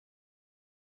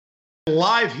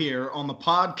Live here on the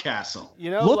Podcastle.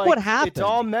 You know, look what happened. It's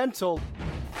all mental.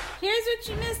 Here's what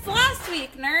you missed last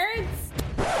week, nerds.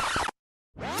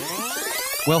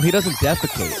 Well, he doesn't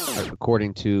defecate,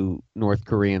 according to North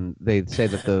Korean. They say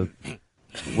that the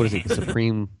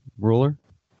supreme ruler?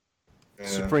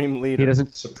 Supreme leader. He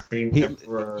doesn't. Supreme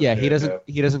Emperor. He doesn't.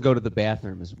 He doesn't go to the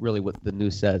bathroom. Is really what the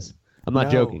news says. I'm not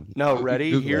joking. No,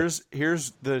 ready? Google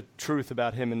Here's the truth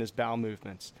about him and his bowel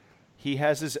movements. He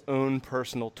has his own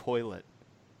personal toilet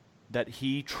that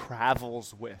he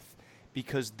travels with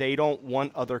because they don't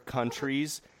want other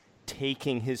countries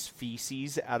taking his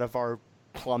feces out of our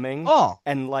plumbing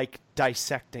and like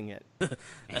dissecting it.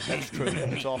 That's true.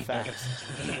 It's all facts.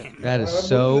 That is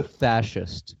so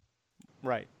fascist.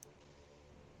 Right.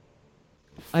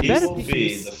 I He bet will it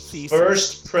be the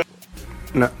first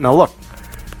Now look,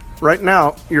 right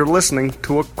now you're listening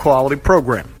to a quality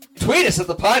program. Tweet us at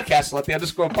the Podcastle at the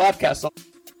 _Podcastle.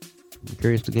 I'm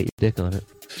curious to get your dick on it.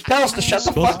 Tell us to shut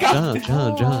the fuck up.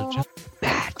 John.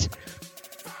 Matt.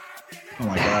 Oh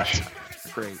my gosh.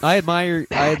 Great. I admire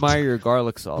your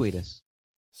garlic salt. Tweet us.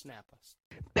 Snap us.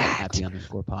 At the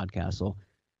 _Podcastle.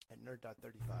 At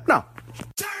NERD35. No.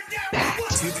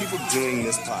 Two people doing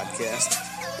this podcast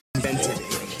invented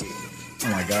ADHD.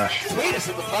 Oh my gosh. Tweet us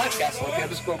at the Podcastle at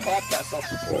the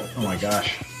 _Podcastle. Oh my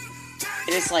gosh.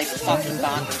 It is like fucking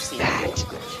bonkers here.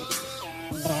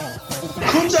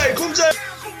 Kumse!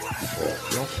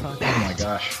 Oh my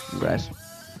gosh. Congrats.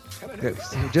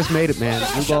 Just made it, man.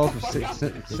 Blue balls were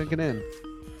sinking in.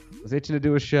 I was itching to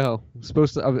do a show. I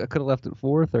could have left at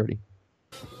 4:30.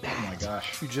 Oh my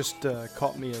gosh. You just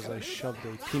caught me as I shoved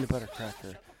a peanut butter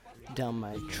cracker down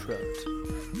my throat.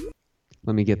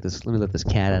 Let me let this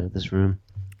cat out of this room.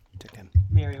 Took him.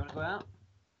 Mary, you want to go out?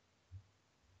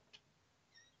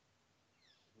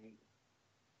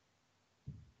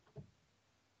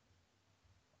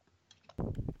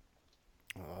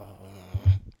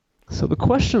 So the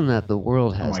question that the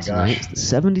world has tonight is the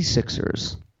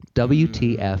 76ers.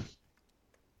 WTF?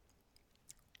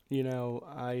 You know,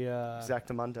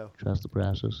 Exactamundo. Trust the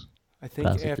process. I think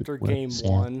after game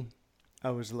one,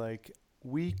 I was like,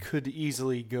 we could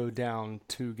easily go down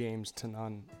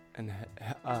 2-0 and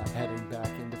heading back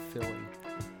into Philly.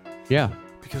 Yeah.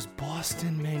 Because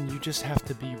Boston, man, you just have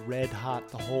to be red hot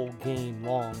the whole game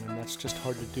long, and that's just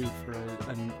hard to do for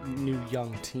a new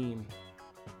young team.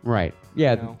 Right.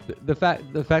 Yeah. You know? The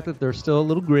fact that they're still a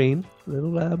little green,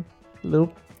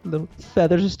 little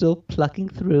feathers are still plucking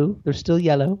through. They're still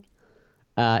yellow.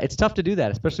 It's tough to do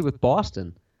that, especially with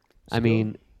Boston.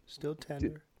 Still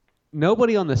tender.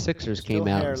 Nobody on the Sixers came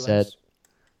out hairless. and said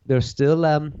they're still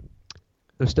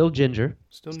ginger,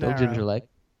 still ginger-like.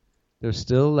 They're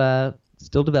still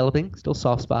developing, still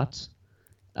soft spots.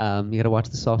 You got to watch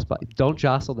the soft spot. Don't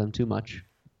jostle them too much,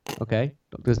 okay?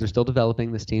 Because they're still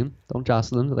developing this team. Don't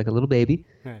jostle them. They're like a little baby.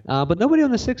 Right. But nobody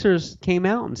on the Sixers came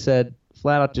out and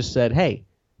flat out just said, hey,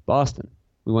 Boston,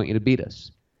 we want you to beat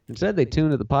us. Instead, they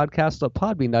tuned to the podcast at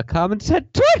podbean.com and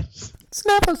said, twist!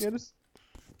 Snap us!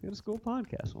 Get a school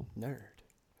Podcastle. Nerd.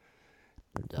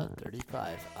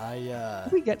 Nerd35.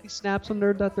 Did we get any snaps on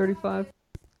Nerd.35?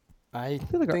 I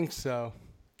feel like think so.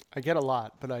 I get a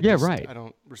lot, but I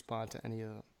don't respond to any of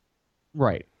them.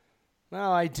 Right.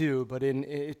 Well, I do, but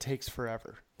it takes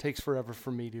forever. It takes forever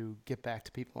for me to get back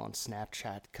to people on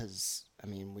Snapchat because,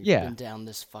 we've been down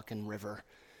this fucking river.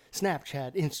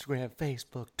 Snapchat, Instagram,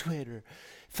 Facebook, Twitter,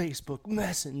 Facebook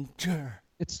Messenger.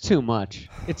 It's too much.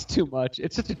 It's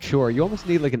such a chore. You almost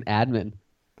need like an admin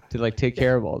to take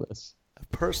care of all this. A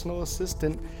personal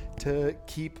assistant to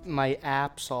keep my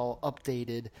apps all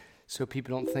updated so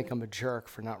people don't think I'm a jerk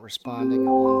for not responding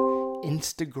on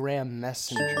Instagram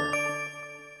Messenger.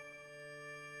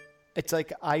 It's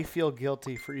like I feel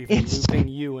guilty for even looping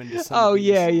you into something. Oh,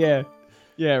 yeah.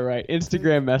 Yeah, right.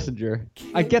 Instagram Messenger.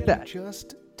 I get that.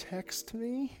 Just text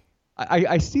me?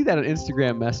 I see that on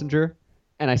Instagram Messenger,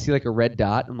 and I see like a red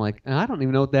dot. I'm like, I don't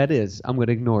even know what that is. I'm going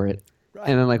to ignore it. Right.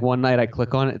 And then like one night I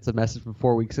click on it. It's a message from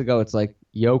 4 weeks ago. It's like,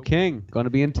 yo, King, going to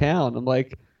be in town. I'm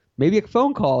like, maybe a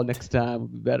phone call next time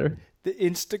would be better. The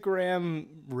Instagram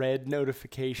red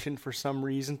notification for some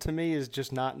reason to me is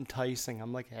just not enticing.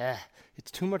 I'm like,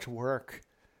 it's too much work.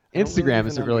 Instagram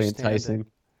isn't really enticing.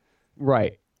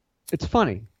 Right. It's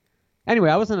funny.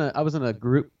 Anyway, I was in a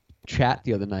group chat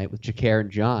the other night with Jakar and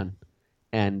John,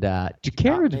 and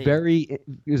Jakar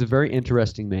is a very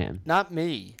interesting man. Not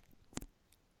me.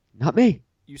 Not me.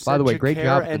 You said By the way, great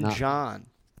job. And John.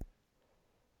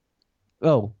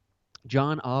 Oh,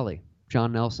 John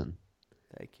Nelson.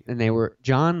 Thank you. And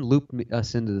John looped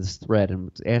us into this thread and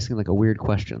was asking like a weird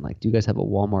question, like, do you guys have a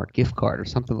Walmart gift card or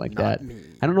something like that? Me.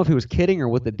 I don't know if he was kidding or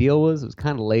what the deal was. It was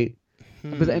kind of late.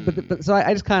 So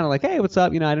I just kind of like, hey, what's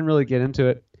up? I didn't really get into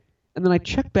it. And then I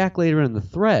checked back later in the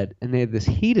thread, and they had this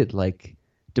heated like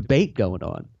debate going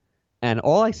on. And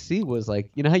all I see was like,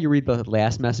 how you read the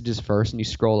last messages first and you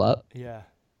scroll up? Yeah.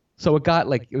 So it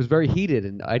was very heated,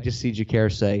 and I just see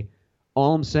Jakar say,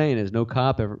 all I'm saying is no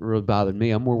cop ever really bothered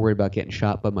me. I'm more worried about getting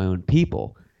shot by my own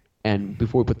people. And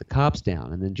before we put the cops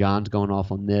down, and then John's going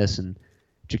off on this, and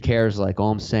Jakar's like, all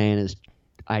I'm saying is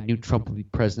I knew Trump would be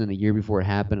president a year before it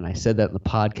happened, and I said that on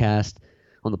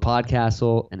the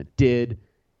Podcastle, and it did.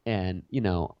 And,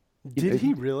 Did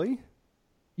he really?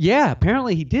 Yeah,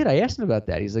 apparently he did. I asked him about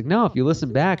that. He's like, no, if you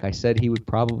listen back, I said he would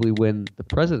probably win the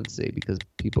presidency because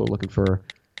people are looking for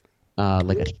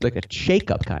like a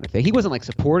shake-up kind of thing. He wasn't like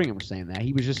supporting him or saying that.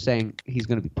 He was just saying he's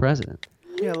going to be president.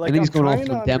 Yeah, like and then I'm he's going trying off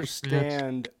to on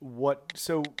understand what.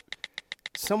 So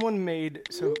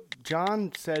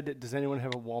John said, "Does anyone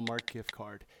have a Walmart gift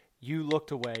card?" You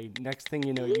looked away. Next thing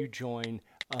you know, you join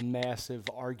a massive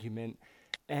argument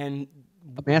and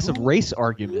a massive race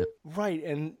argument. Right,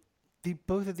 and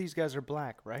both of these guys are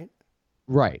black, right?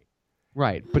 Right.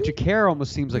 But Jakar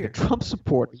almost seems like a Trump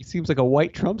supporter. He seems like a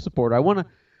white Trump supporter.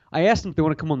 I asked him if they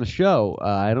want to come on the show.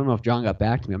 I don't know if John got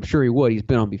back to me. I'm sure he would. He's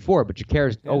been on before, but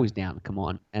Jakar's always down to come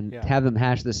on and have them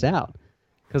hash this out.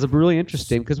 Because it's really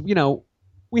interesting. Because,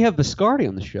 we have Biscardi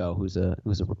on the show, who's a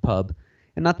Repub.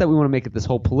 And not that we want to make it this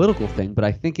whole political thing, but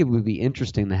I think it would be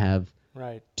interesting to have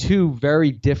two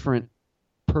very different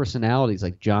personalities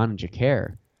like John and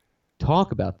Jakar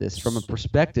talk about this from a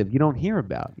perspective you don't hear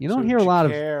about. You don't hear a lot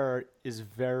of... Jakar is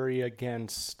very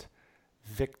against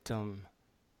victim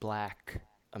black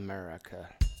America.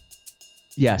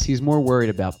 Yes, he's more worried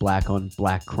about black on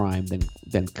black crime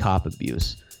than cop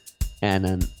abuse. And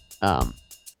then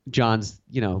John's,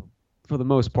 for the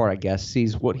most part, I guess,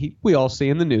 sees what we all see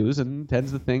in the news and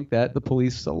tends to think that the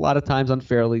police a lot of times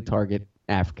unfairly target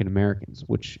African Americans,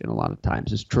 which in a lot of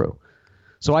times is true.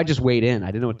 So I just weighed in. I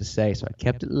didn't know what to say, so I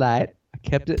kept it light. I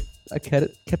kept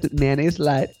it mayonnaise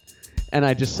light. And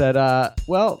I just said,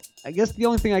 well, I guess the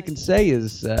only thing I can say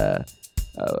is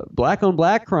black on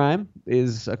black crime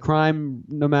is a crime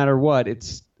no matter what.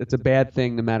 It's a bad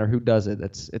thing no matter who does it.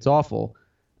 It's awful.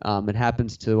 It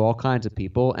happens to all kinds of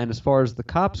people. And as far as the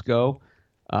cops go,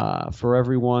 for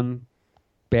every one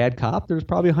bad cop, there's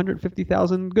probably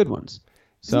 150,000 good ones.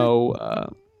 So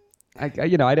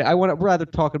I want to rather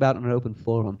talk about it in an open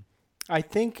forum. I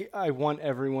think I want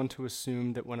everyone to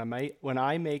assume that when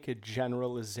I make a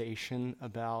generalization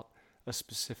about a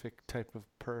specific type of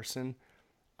person,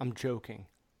 I'm joking,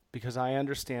 because I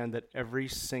understand that every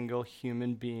single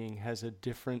human being has a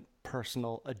different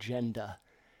personal agenda,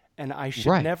 and I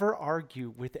should never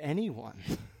argue with anyone.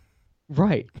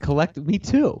 Right. Me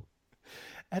too.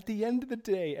 At the end of the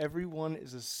day, everyone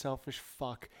is a selfish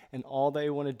fuck, and all they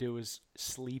want to do is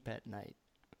sleep at night.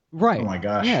 Right. Oh my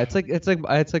gosh. Yeah, it's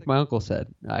like my uncle said.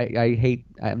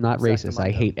 I'm not racist. I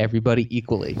hate everybody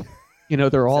equally.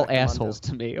 They're all assholes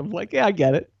to me. I'm like, yeah, I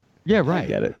get it. Yeah, right. I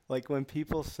get it. Like when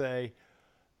people say,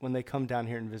 when they come down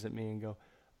here and visit me and go,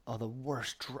 oh,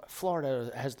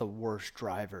 Florida has the worst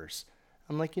drivers.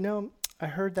 I'm like, I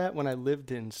heard that when I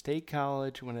lived in State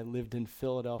College, when I lived in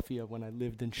Philadelphia, when I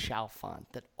lived in Chalfont,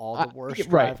 that all the worst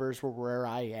drivers were where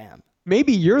I am.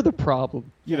 Maybe you're the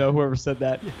problem, whoever said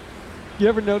that. You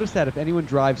ever notice that if anyone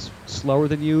drives slower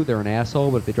than you, they're an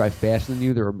asshole, but if they drive faster than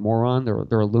you, they're a moron,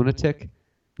 they're a lunatic?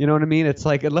 You know what I mean? It's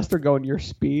like, unless they're going your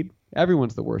speed,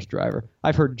 everyone's the worst driver.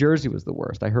 I've heard Jersey was the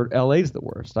worst. I heard LA's the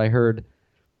worst. I heard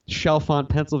Chalfont,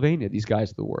 Pennsylvania, these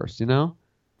guys are the worst,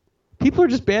 People are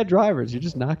just bad drivers. You're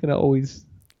just not going to always...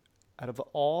 Out of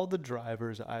all the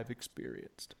drivers I've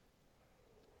experienced,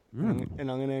 and I'm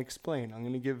going to explain. I'm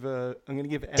going to give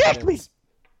evidence.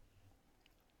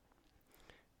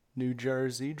 New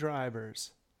Jersey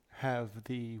drivers have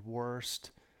the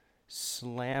worst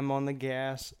slam on the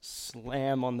gas,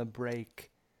 slam on the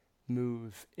brake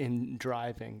move in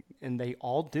driving, and they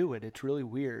all do it. It's really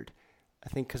weird. I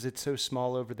think because it's so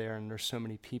small over there and there's so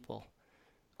many people.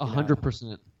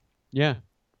 100%. Yeah.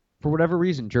 For whatever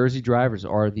reason, Jersey drivers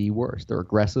are the worst. They're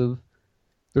aggressive.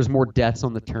 There's more deaths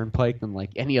on the turnpike than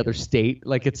like any other state.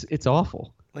 Like it's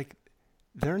awful. Like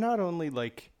they're not only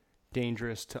like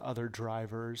dangerous to other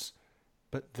drivers,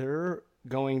 but they're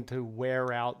going to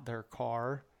wear out their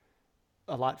car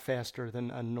a lot faster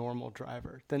than a normal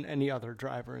driver, than any other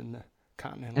driver in the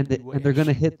continental and they're going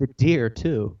to hit the deer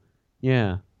too.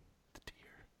 Yeah. The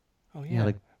deer. Oh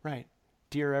yeah, right.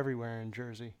 Deer everywhere in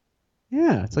Jersey.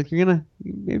 Yeah, it's like you're going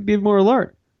to be more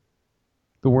alert.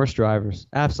 The worst drivers.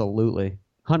 Absolutely.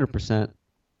 100%.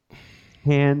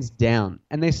 Hands down.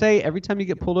 And they say every time you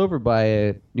get pulled over by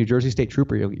a New Jersey state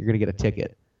trooper, you're going to get a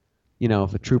ticket.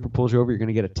 if a trooper pulls you over, you're going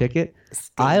to get a ticket.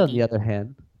 I, on the other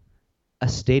hand,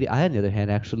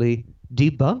 actually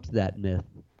debunked that myth.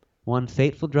 One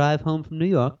fateful drive home from New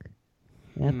York,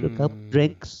 after a couple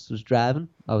drinks, was driving.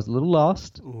 I was a little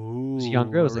lost. Ooh, I was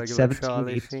younger. I was like 17,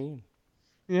 Charlie 18. Sheen.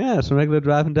 Yeah, some regular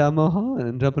driving down Mulholland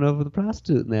and jumping over the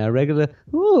prostitute in there. A regular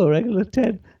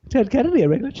Ted Kennedy, a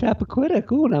regular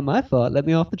Chappaquiddick. Ooh, not my fault. Let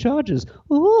me off the charges.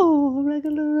 Ooh, a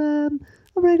regular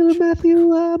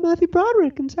Matthew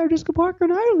Broderick and Sarah Jessica Parker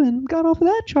in Ireland got off of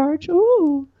that charge.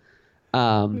 Ooh.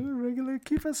 Regular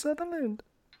Kiefer Sutherland.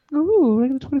 Ooh,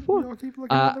 regular 24. Y'all keep looking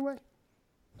the other way.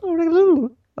 Oh, regular. I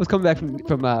was coming back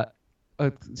from a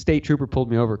state trooper pulled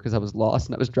me over because I was lost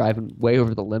and I was driving way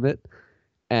over the limit,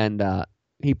 and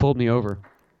he pulled me over.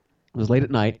 It was late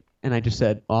at night, and I just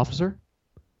said, "Officer,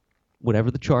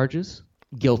 whatever the charge is,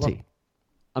 guilty.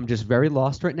 I'm just very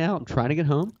lost right now. I'm trying to get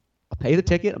home. I'll pay the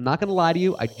ticket. I'm not going to lie to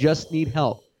you. I just need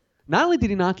help." Not only did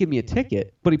he not give me a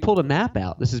ticket, but he pulled a map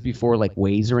out. This is before like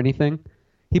Waze or anything.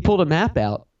 He pulled a map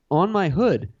out on my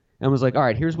hood and was like, "All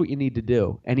right, here's what you need to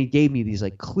do." And he gave me these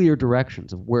like clear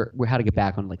directions of where how to get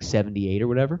back on like 78 or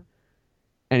whatever.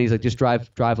 And he's like, "Just drive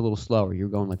a little slower. You're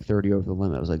going like 30 over the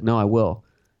limit." I was like, "No, I will."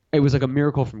 It was like a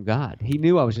miracle from God. He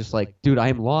knew I was just like, "Dude, I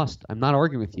am lost. I'm not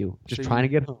arguing with you. Just trying to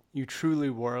get home." You truly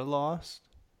were lost?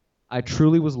 I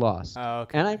truly was lost. Oh,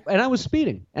 okay. And I was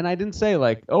speeding. And I didn't say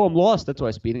like, "Oh, I'm lost, that's why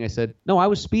I'm speeding." I said, "No, I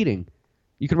was speeding.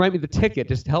 You can write me the ticket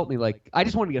just to help me." Like, I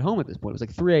just wanted to get home at this point. It was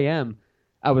like 3 a.m.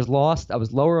 I was lost. I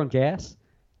was lower on gas.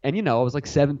 And, I was like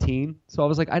 17. So I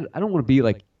was like, I don't want to be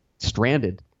like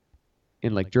stranded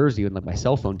in like Jersey when like my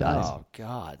cell phone dies. Oh,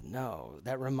 God, no.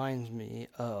 That reminds me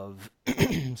of,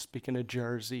 speaking of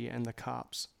Jersey and the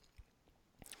cops,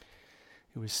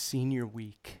 it was senior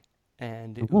week.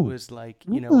 And it was like,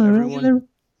 everyone...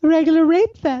 A regular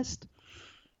rape fest.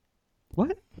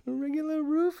 What? Regular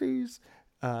roofies.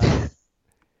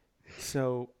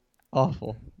 So...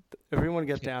 Awful. Everyone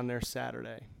get down there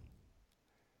Saturday.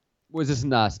 Was this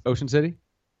in Ocean City?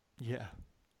 Yeah.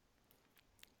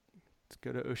 Let's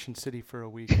go to Ocean City for a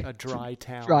week. A dry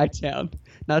town. Dry town.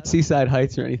 Not Seaside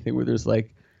Heights or anything where there's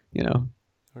like,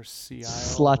 or Sea Isle,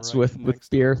 sluts right with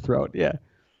beer thrown. Yeah.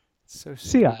 It's so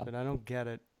Sea Isle. stupid. I don't get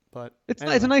it. But it's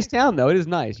a nice town though. It is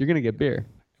nice. You're gonna get beer.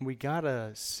 And we got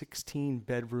a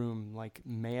 16-bedroom like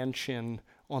mansion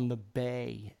on the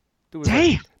bay.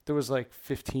 There was like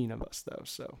 15 of us though,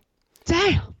 so.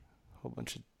 Damn. A whole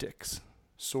bunch of dicks.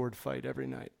 Sword fight every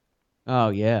night. Oh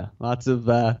yeah, lots of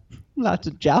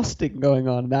jousting going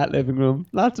on in that living room.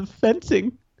 Lots of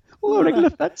fencing. Oh, a regular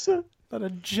fencer. A lot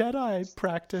of Jedi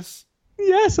practice.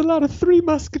 Yes, a lot of Three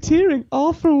Musketeering.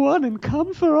 All for one and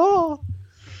come for all.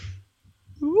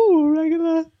 Ooh, a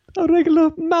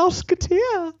regular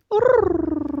mouseketeer.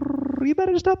 You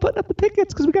better start putting up the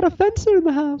pickets because we got a fencer in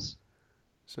the house.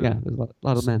 So, yeah, there's a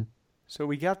lot of men. So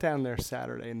we got down there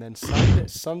Saturday, and then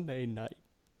Sunday night,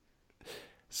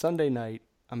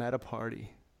 I'm at a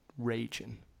party,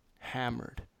 raging,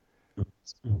 hammered.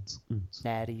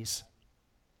 Natties.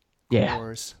 Yeah.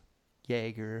 Coors,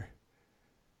 Jaeger.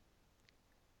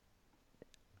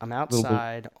 I'm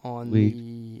outside on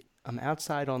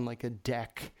like a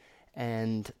deck,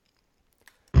 and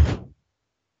the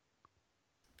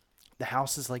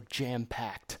house is like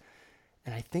jam-packed.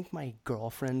 And I think my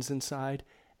girlfriend's inside,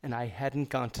 and I hadn't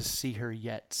gone to see her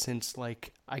yet since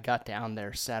like I got down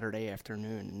there Saturday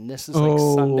afternoon. And this is like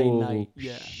Sunday night.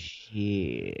 Yeah.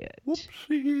 Shit.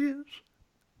 Whoopsies.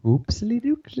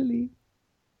 Oopsily-doopsily.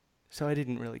 So I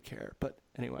didn't really care, but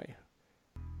anyway.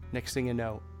 Next thing you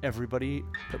know, everybody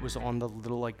that was on the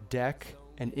little like deck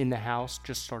and in the house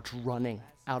just starts running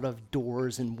out of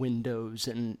doors and windows,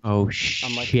 and I'm like,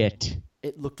 shit.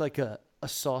 It looked like a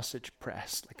sausage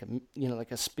press, like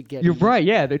a spaghetti. You're right,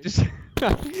 yeah. They're just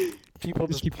people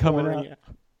just keep coming out.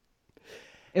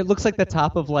 It looks like the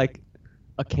top of like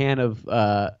a can of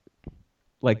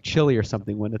like chili or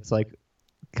something when it's like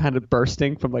kind of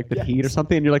bursting from like the heat or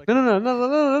something, and you're like,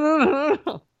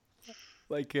 no.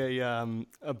 Like a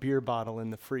beer bottle in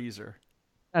the freezer.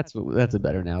 That's a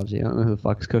better analogy. I don't know who the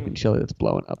fuck is cooking chili that's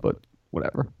blowing up, but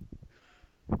whatever.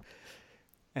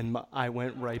 And I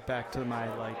went right back to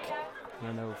my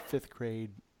fifth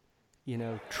grade,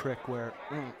 trick where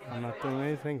I'm not doing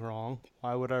anything wrong.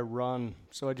 Why would I run?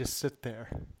 So I just sit there.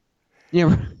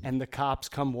 Yeah. And the cops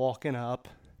come walking up,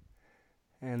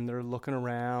 and they're looking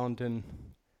around, and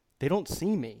they don't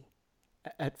see me.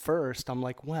 At first, I'm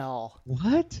like, well,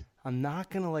 what? I'm not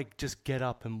going to just get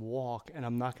up and walk, and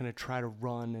I'm not going to try to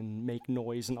run and make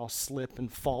noise, and I'll slip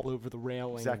and fall over the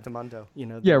railing. Exactamundo.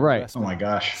 Yeah, right. Oh my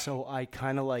gosh. So I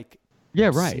kind of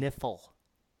sniffle,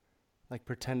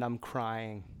 pretend I'm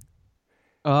crying.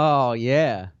 Oh,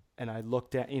 yeah. And I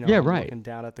looked at, I'm looking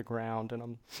down at the ground,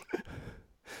 and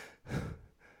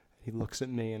he looks at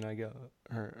me, and I go,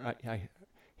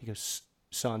 he goes,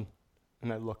 son,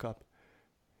 and I look up.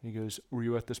 He goes, were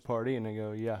you at this party? And I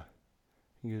go, yeah.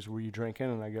 He goes, were you drinking?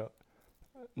 And I go,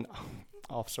 no,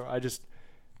 officer,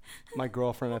 my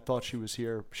girlfriend, I thought she was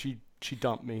here. She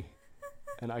dumped me,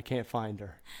 and I can't find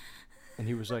her. And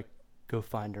he was like, go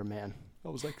find her, man. I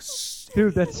was like,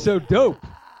 dude, that's so dope.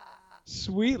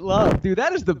 Sweet love, dude.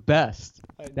 That is the best.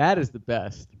 That is the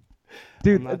best,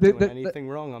 dude. I'm not doing anything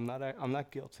wrong. I'm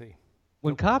not guilty.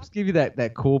 When cops give you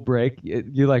that cool break,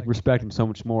 you like respect them so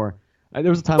much more. There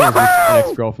was a time I was with my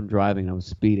ex-girlfriend driving, and I was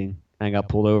speeding, and I got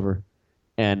pulled over,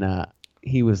 and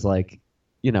he was like,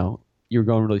 you were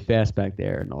going really fast back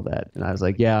there and all that, and I was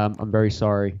like, yeah, I'm very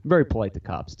sorry. I'm very polite to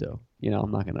cops too.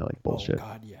 I'm not gonna like bullshit. Oh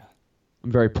God, yeah.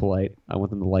 I'm very polite. I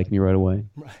want them to like me right away.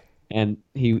 Right. And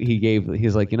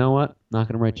he's like, you know what? I'm not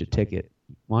going to write you a ticket.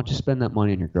 Why don't you spend that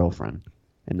money on your girlfriend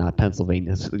and not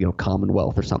Pennsylvania's,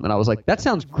 Commonwealth or something? And I was like, that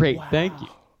sounds great. Wow. Thank you.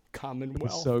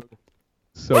 Commonwealth. So good.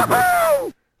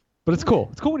 But it's cool.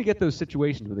 It's cool when you get those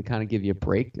situations where they kind of give you a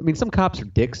break. I mean, some cops are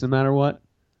dicks no matter what.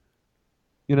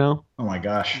 Oh my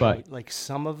gosh. But like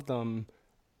some of them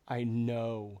I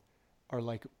know are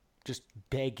like just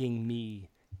begging me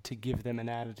to give them an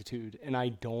attitude, and I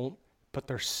don't. But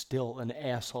they're still an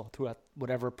asshole throughout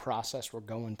whatever process we're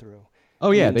going through.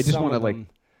 Oh, yeah. They just want to,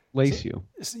 lace you.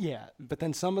 Yeah. But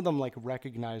then some of them,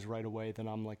 recognize right away that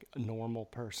I'm, a normal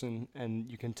person,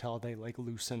 and you can tell they,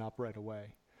 loosen up right away.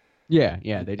 Yeah.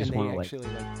 They just want to, actually,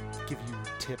 give you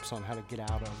tips on how to get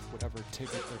out of whatever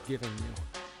ticket they're giving you.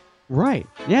 Right.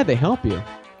 Yeah, they help you.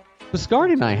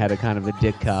 Biscardi and I had a kind of a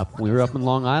dick cop. We were up in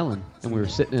Long Island, and we were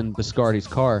sitting in Biscardi's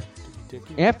car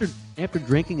after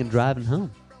drinking and driving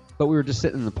home. But we were just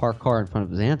sitting in the parked car in front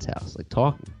of his aunt's house,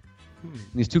 talking. And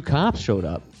these two cops showed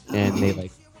up, and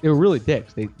they were really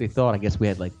dicks. They thought, I guess, we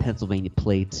had Pennsylvania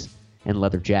plates and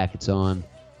leather jackets on.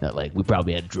 That we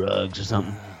probably had drugs or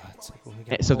something.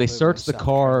 So they searched the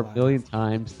car a million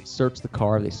times. They searched the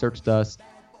car. They searched us.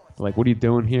 They're like, what are you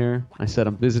doing here? I said,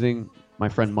 I'm visiting my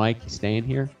friend Mike. He's staying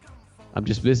here. I'm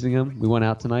just visiting him. We went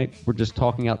out tonight. We're just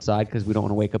talking outside because we don't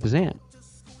want to wake up his aunt.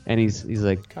 And he's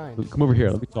like, come over here.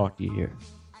 Let me talk to you here.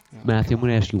 Matthew, I'm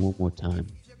going to ask you one more time.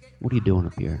 What are you doing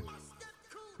up here?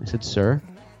 I said, sir,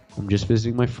 I'm just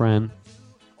visiting my friend.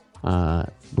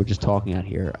 We're just talking out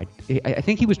here. I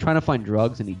think he was trying to find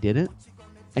drugs, and he didn't.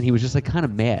 And he was just kind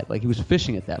of mad. He was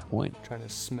fishing at that point. Trying to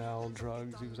smell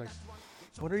drugs. He was like,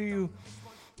 what are you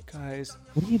guys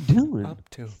doing? Up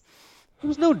to? There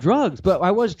was no drugs, but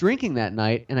I was drinking that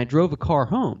night, and I drove a car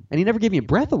home. And he never gave me a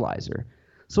breathalyzer.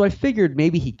 So I figured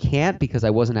maybe he can't because I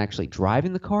wasn't actually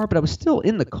driving the car, but I was still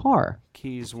in the car.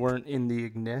 Keys weren't in the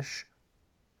ignition?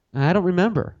 I don't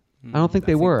remember. I don't think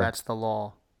they were. That's the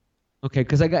law. Okay,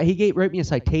 because he wrote me a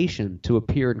citation to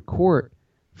appear in court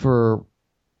for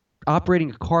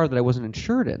operating a car that I wasn't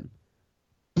insured in.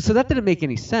 So that didn't make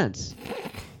any sense.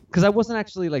 Because I wasn't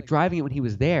actually driving it when he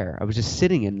was there. I was just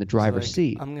sitting in the driver's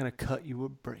seat. I'm going to cut you a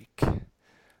break.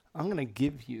 I'm going to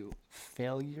give you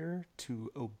failure to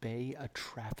obey a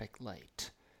traffic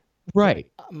light.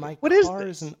 Right. My what car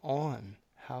is isn't on.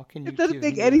 How can you It doesn't give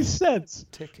make me any a sense.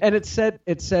 ticket? And it said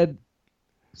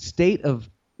State of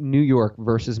New York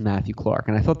versus Matthew Clark.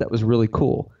 And I thought that was really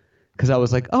cool. Because I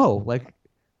was like,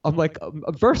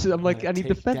 versus, I need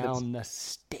defendants. Down the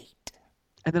state.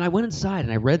 And then I went inside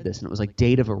and I read this, and it was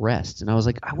date of arrest. And I was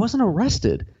like, I wasn't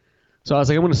arrested. So I was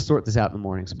like, I'm going to sort this out in the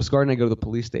morning. So Biscardi and I go to the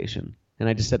police station. And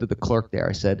I just said to the clerk there,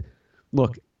 I said,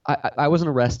 look, I wasn't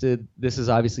arrested. This is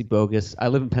obviously bogus. I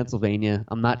live in Pennsylvania.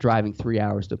 I'm not driving 3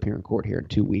 hours to appear in court here in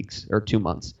 2 weeks or 2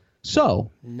 months. So,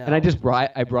 no. And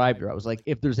I bribed her. I was like,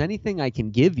 if there's anything I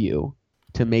can give you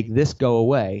to make this go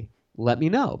away, let me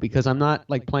know, because I'm not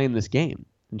playing this game.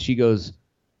 And she goes,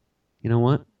 you know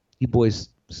what? You boys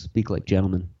speak like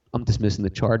gentlemen. I'm dismissing the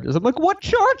charges. I'm like, what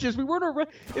charges? We weren't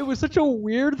arrested. It was such a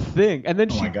weird thing. And then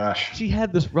my gosh. She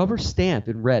had this rubber stamp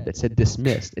in red that said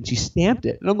dismissed, and she stamped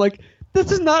it. And I'm like,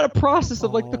 this is not a process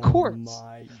of the courts. Oh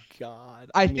my God.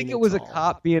 I think it was a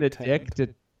cop being a dick.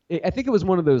 I think it was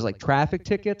one of those traffic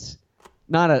tickets,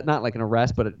 not like an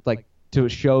arrest, but to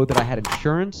show that I had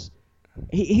insurance.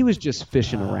 He was just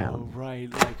fishing around.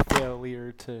 Right,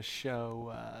 failure to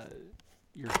show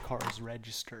your car's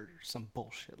registered or some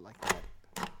bullshit like that.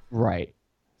 Right.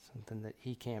 Something that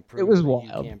he can't prove. It was wild.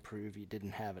 wild. You can't prove you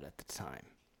didn't have it at the time.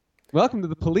 Welcome to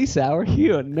the police hour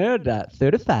here at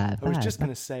NERD35. I was just going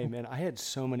to say, man, I had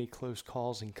so many close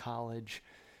calls in college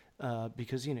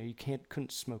because, you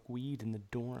couldn't smoke weed in the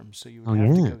dorm, so you would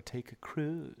have to go take a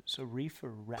cruise, a reefer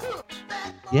route.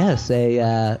 Yes,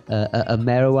 a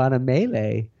marijuana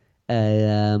melee.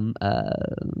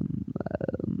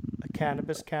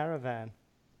 cannabis caravan.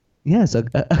 Yes, a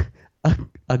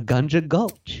Ganja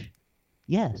Gulch.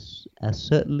 Yes,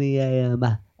 certainly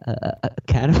a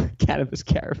cannabis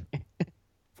caravan.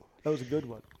 That was a good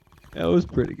one. That was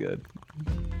pretty good.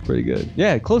 Pretty good.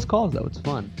 Yeah, close calls though. It's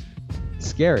fun. It's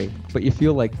scary, but you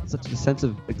feel like such a sense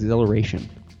of exhilaration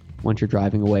once you're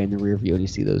driving away in the rear view and you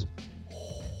see those.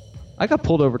 I got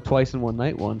pulled over twice in one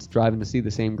night once driving to see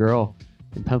the same girl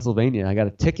in Pennsylvania. I got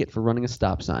a ticket for running a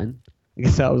stop sign. I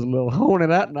guess I was a little honing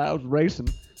that and I was racing.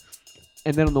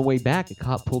 And then on the way back, a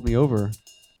cop pulled me over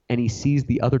and he sees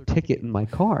the other ticket in my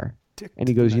car. And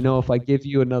he goes, if I give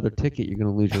you another ticket, you're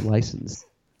going to lose your license.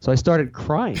 So I started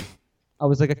crying. I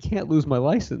was like, I can't lose my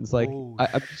license. Like,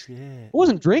 I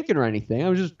wasn't drinking or anything. I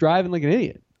was just driving like an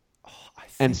idiot.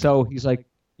 And so he's like,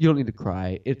 you don't need to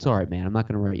cry. It's all right, man. I'm not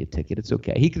going to write you a ticket. It's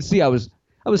okay. He could see I was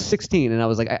 16, and I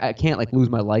was like, I can't like lose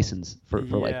my license for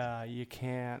like. Yeah, you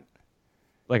can't.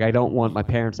 Like, I don't want my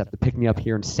parents to have to pick me up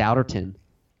here in Souderton,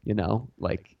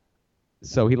 like.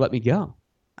 So he let me go.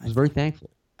 I was very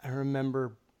thankful. I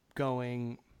remember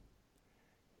going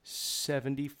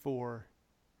 74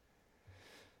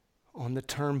 on the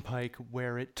turnpike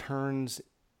where it turns.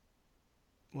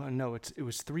 Well, no, it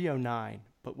was 309,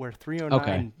 but where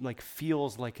 309 like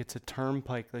feels like it's a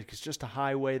turnpike, like it's just a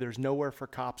highway. There's nowhere for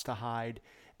cops to hide.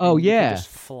 Oh you yeah, can just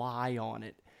fly on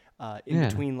it in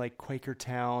between like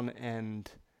Quakertown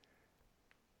and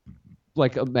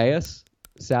like Emmaus,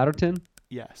 Souderton.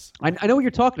 Yes, I know what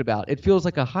you're talking about. It feels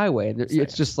like a highway, and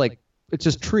it's just like it's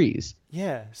just trees.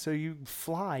 Yeah, so you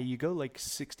fly, you go like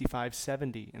 65,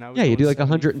 70, and I was you do like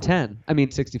 74. 110. I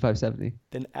mean 65, 70.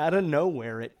 Then out of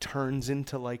nowhere, it turns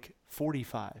into like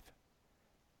 45.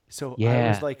 So I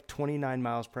was like 29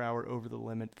 miles per hour over the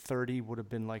limit. 30 would have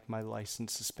been like my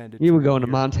license suspended. You were going to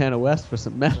Montana West for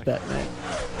some meth that night.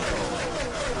 I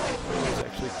was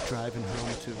actually driving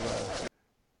home to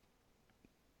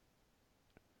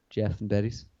Jeff and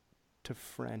Betty's. To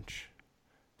French.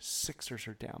 Sixers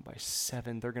are down by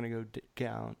 7. They're gonna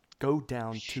go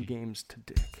down 2 games to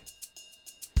Dick.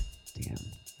 Damn.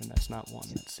 And that's not 1,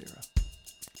 that's 0.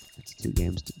 It's 2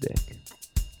 games to Dick.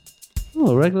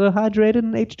 Oh, a regular hydrated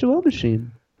and H2O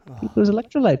machine. Keep those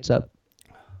electrolytes up.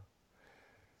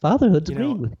 Fatherhood's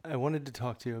agreeing with. I wanted to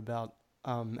talk to you about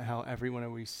how everyone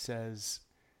always says,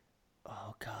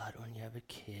 "Oh God, when you have a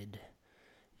kid,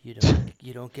 you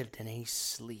don't get any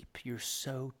sleep. You're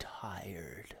so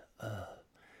tired."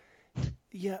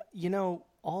 Yeah,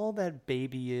 all that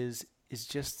baby is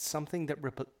just something that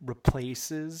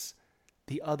replaces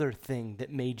the other thing that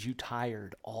made you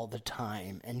tired all the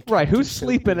time. And right, who's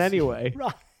sleeping anyway?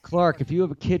 Right. Clark, if you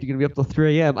have a kid, you're going to be up till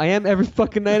 3 a.m. I am every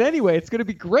fucking night anyway. It's going to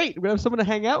be great. We're going to have someone to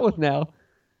hang out with now.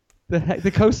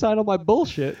 The co-sign on my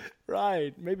bullshit.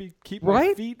 Right. Maybe keep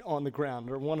my feet on the ground,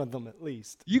 or one of them at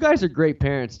least. You guys are great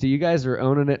parents, too. You guys are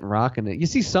owning it and rocking it. You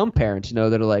see some parents, that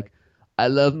are like, I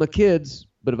love my kids,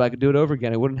 but if I could do it over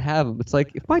again, I wouldn't have them. It's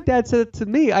like, if my dad said it to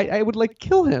me, I would,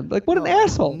 kill him. Like, what an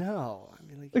asshole. No.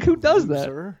 Like, who does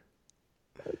that?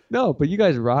 No, but you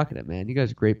guys are rocking it, man. You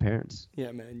guys are great parents.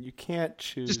 Yeah, man. You can't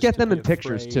choose. Just get them in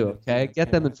pictures, too, okay?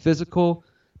 Get them in physical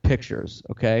pictures,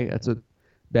 okay? That's what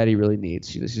Betty really needs.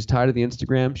 She's tired of the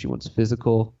Instagram. She wants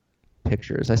physical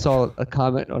pictures. I saw a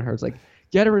comment on her. It's like,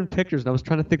 get her in pictures. And I was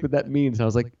trying to think what that means. And I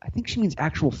was like, I think she means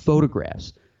actual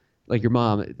photographs. Like your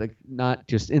mom, like not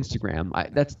just Instagram. I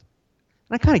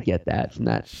kind of get that from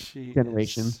that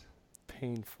generation. Is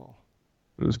painful.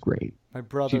 It was great. My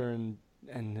brother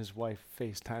and his wife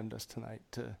FaceTimed us tonight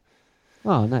to.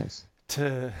 Oh, nice.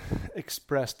 To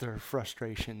express their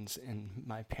frustrations in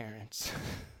my parents.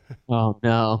 Oh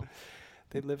no.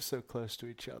 They live so close to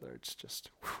each other. It's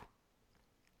just. Whew.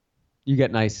 You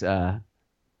get nice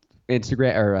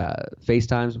Instagram or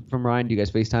FaceTimes from Ryan. Do you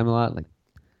guys FaceTime a lot? Like,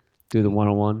 do the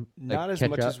one-on-one? Not as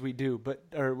much as we do,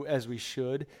 or as we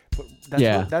should.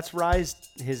 But that's Rye's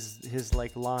his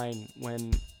line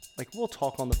when we'll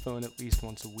talk on the phone at least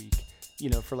once a week,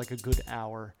 for like a good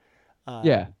hour.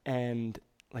 And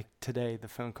like today, the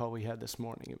phone call we had this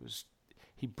morning,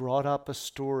 he brought up a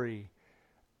story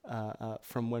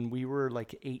from when we were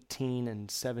like 18 and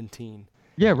 17.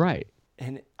 Yeah, right.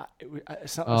 And a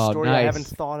story I haven't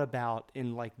thought about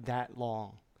in like that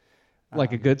long.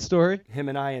 Like a good story? Him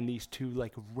and I and these 2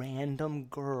 like random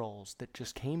girls that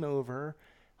just came over,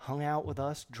 hung out with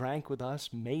us, drank with us,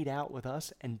 made out with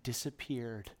us, and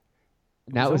disappeared.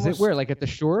 Now, is it where? Like at the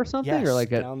shore or something? Yes, or like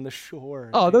down the shore.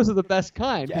 Oh, those are the best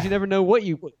kind, because you never know what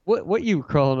you were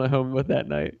crawling home with that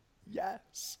night.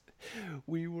 Yes.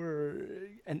 We were,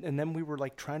 and then we were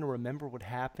like trying to remember what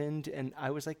happened, and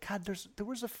I was like, God, there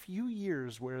was a few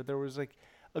years where there was like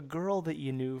a girl that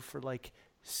you knew for like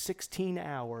 16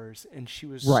 hours, and she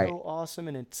was Right. so awesome,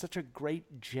 and it's such a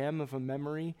great gem of a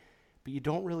memory, but you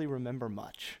don't really remember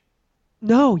much.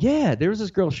 No, yeah. There was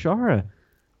this girl, Shara,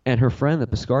 and her friend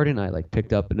that Biscardi and I like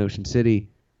picked up in Ocean City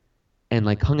and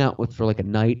like hung out with for like a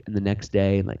night, and the next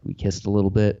day and like we kissed a little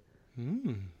bit.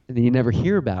 And then you never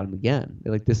hear about them again.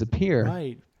 They like disappear.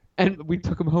 Right. And we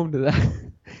took them home to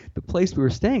the place we were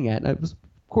staying at. And I was,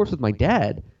 of course, with my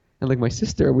dad and like my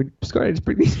sister. We started to just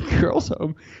bring these girls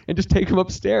home and just take them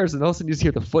upstairs. And all of a sudden you just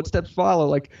hear the footsteps follow.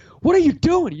 Like, what are you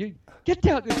doing? You get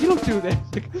down. You don't do this.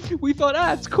 Like, we thought,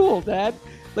 it's cool, Dad.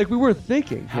 Like we weren't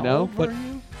thinking, How old But were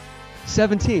you?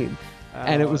 17.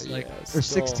 And it was like, or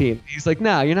 16. He's like,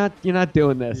 no, you're not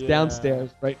doing this. Yeah. Downstairs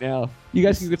right now. You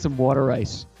guys can get some water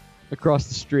ice across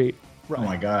the street. Oh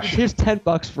my gosh. Here's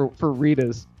 $10 for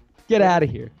Rita's. Get out of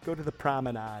here. Go to the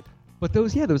promenade. But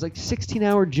those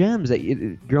 16-hour gems that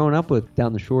you growing up with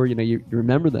down the shore, you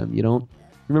remember them. You don't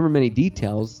remember many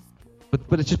details,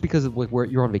 but it's just because of like where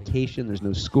you're on vacation. There's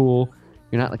no school.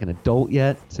 You're not like an adult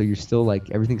yet, so you're still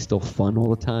like everything's still fun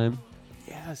all the time.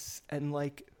 Yes, and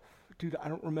like, dude, I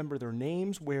don't remember their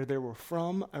names, where they were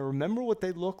from. I remember what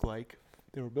they looked like.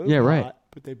 They were both hot, right.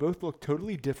 but they both looked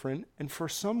totally different. And for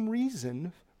some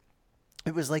reason,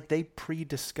 it was like they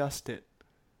pre-discussed it.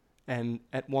 And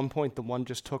at one point, the one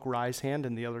just took Rye's hand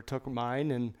and the other took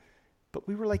mine. But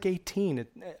we were like 18.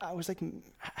 I was like,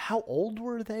 how old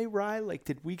were they, Rye? Like,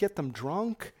 did we get them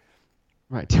drunk?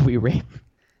 Right? Did we rape?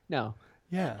 No.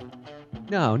 Yeah.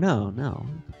 No.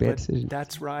 Bad decision.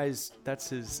 That's Rye's. That's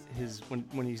his.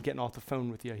 When he's getting off the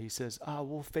phone with you, he says,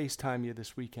 we'll FaceTime you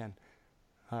this weekend.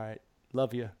 All right.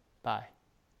 Love you. Bye.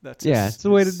 That's it's the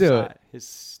way to do it.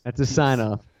 That's a sign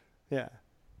off. Yeah.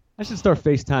 I should start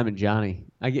FaceTiming Johnny.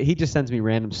 He just sends me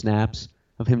random snaps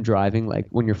of him driving, like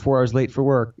when you're 4 hours late for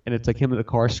work, and it's like him in the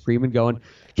car screaming, going,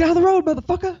 "Get out of the road,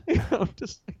 motherfucker!"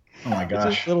 Just Oh my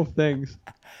gosh. just little things.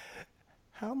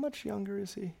 How much younger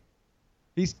is he?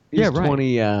 He's right.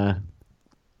 20.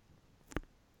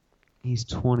 He's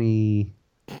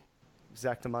 23.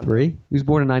 Exactamundo. He was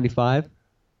born in 95.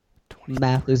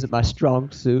 Math isn't my strong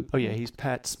suit. Oh yeah, he's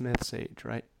Pat Smith's age,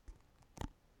 right?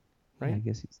 Yeah,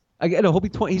 I guess he'll be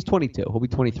 20. He's 22. He'll be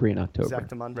 23 in October.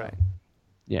 Exactamundo. Right.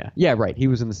 Yeah, right. He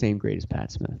was in the same grade as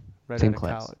Pat Smith. Right same out of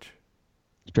class. college.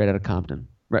 Straight out of Compton.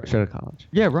 Right, straight out of college.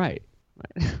 Yeah, right.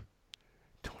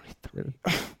 23.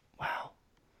 Wow.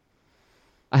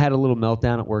 I had a little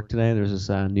meltdown at work today. There's this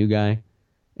new guy,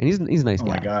 and he's a nice guy. Oh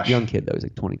my gosh. Young kid though. He's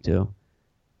like 22. And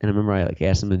I remember I like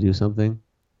asked him to do something,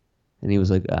 and he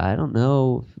was like, "I don't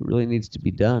know if it really needs to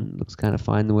be done. It looks kind of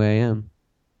fine the way I am."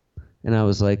 And I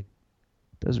was like,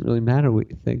 "Doesn't really matter what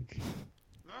you think.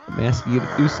 I'm asking you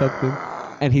to do something."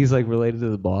 And he's like related to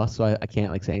the boss, so I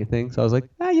can't like say anything. So I was like,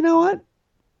 you know what?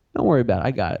 Don't worry about it.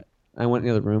 I got it. I went in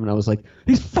the other room and I was like,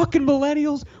 these fucking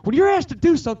millennials, when you're asked to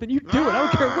do something, you do it. I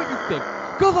don't care what you think.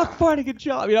 Good luck finding a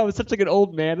job. I was such like an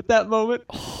old man at that moment.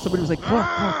 Somebody was like,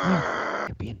 Mark,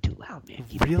 you're being too loud, man.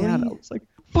 Keep it down. I was like,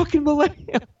 fucking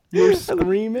millennial. You were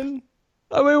screaming?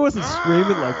 I mean, it wasn't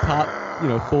screaming like top,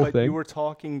 full But thing. you were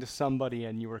talking to somebody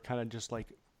and you were kind of just like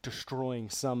destroying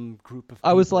some group of people.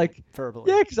 I was like,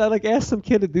 verbally. yeah, because I like asked some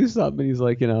kid to do something, and he's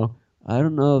like, I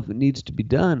don't know if it needs to be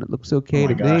done. It looks okay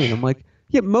to me. And I'm like,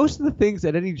 yeah, most of the things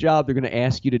at any job they're going to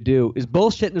ask you to do is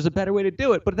bullshit, and there's a better way to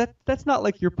do it. But that's not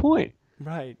like your point.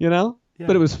 Right. Yeah.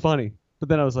 But it was funny. But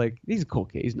then I was like, he's a cool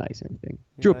kid. He's nice and everything.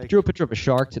 Drew a picture of a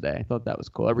shark today. I thought that was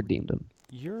cool. I redeemed him.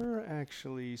 You're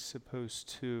actually supposed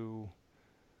to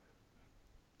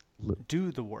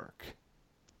do the work.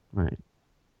 Right.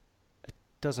 It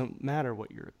doesn't matter what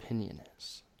your opinion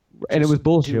is. And it was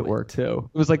bullshit do work, too.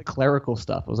 It was like clerical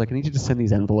stuff. I was like, I need you to send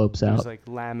these envelopes It out. was like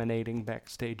laminating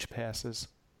backstage passes.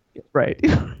 Right.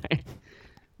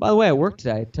 By the way, I worked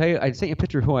today. I sent you a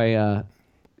picture of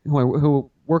who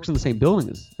works in the same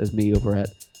building as me over at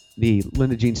the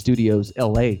Linda Jean Studios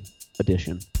L.A.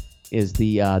 edition. Is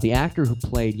the actor who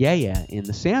played Yaya in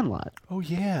The Sandlot. Oh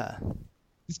yeah.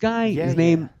 This guy,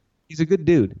 he's a good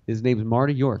dude. His name's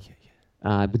Marty York.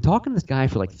 I've been talking to this guy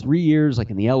for like 3 years, like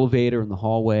in the elevator, in the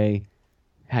hallway.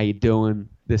 How you doing?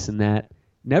 This and that.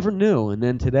 Never knew. And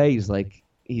then today he's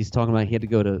talking about he had to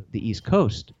go to the East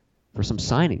Coast for some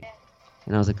signing.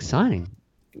 And I was like, signing?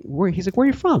 He's like, where are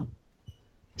you from? I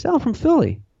said, I'm from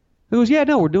Philly. He goes, yeah,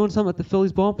 no, we're doing something at the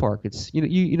Phillies ballpark. It's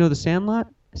you know The Sandlot?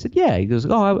 I said, yeah. He goes,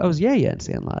 oh, I was in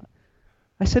Sandlot.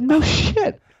 I said, no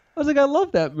shit. I was like, I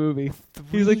love that movie.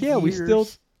 He was like, yeah, we still,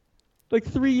 like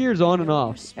 3 years on and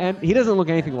off. And he doesn't look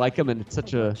anything like him, and it's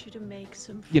such a, you to make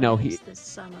some he... this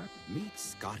summer. Meet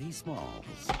Scotty Smalls.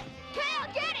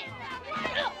 Kale, get it!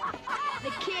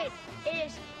 The kid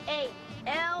is a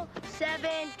L 7,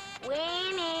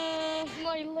 winning.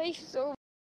 My life's so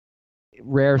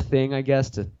rare thing, I guess,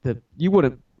 to you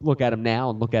wouldn't look at him now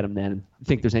and look at him then and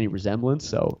think there's any resemblance.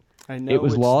 So I know it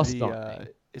was it's lost on me.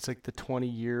 It's like the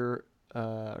 20-year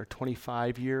or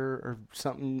 25-year or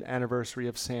something anniversary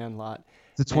of Sandlot.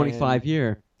 It's a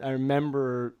 25-year. I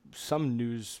remember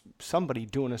somebody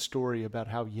doing a story about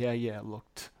how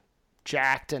looked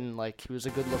jacked and like he was a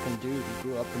good-looking dude. He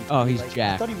grew up in. Oh, he's like,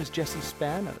 jacked. I thought he was Jesse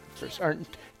Spano first, or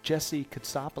Jesse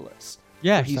Katsopoulos.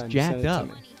 Yeah, he's jacked up.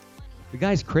 The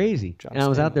guy's crazy. And I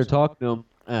was out there talking to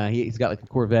him. He's got like a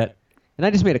Corvette, and I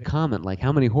just made a comment like,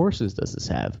 "How many horses does this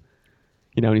have?"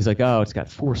 You know, and he's like, "Oh, it's got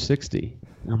 460."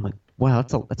 And I'm like, "Wow,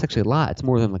 that's actually a lot. It's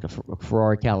more than like a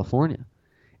Ferrari California."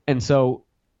 And so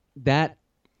that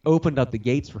opened up the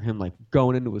gates for him, like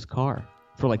going into his car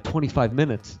for like 25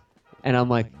 minutes. And I'm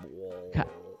like,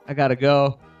 I gotta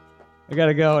go. And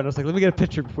I was like, let me get a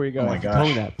picture before you go. Oh my gosh. Told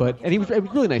me that. And he was a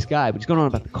really nice guy, but he's going on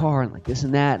about the car and like this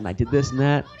and that, and I did this and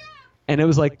that. And it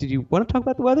was like, did you want to talk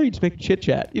about the weather? Or you just make chit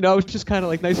chat. You know, it was just kind of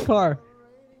like, nice car.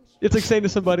 It's like saying to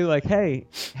somebody like, hey,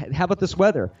 how about this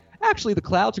weather? Actually, the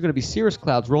clouds are going to be cirrus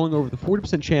clouds rolling over with a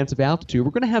 40% chance of altitude.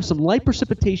 We're going to have some light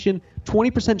precipitation,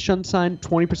 20% Shunsine,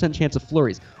 20% chance of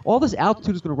flurries. All this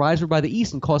altitude is going to rise over by the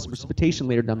east and cause some precipitation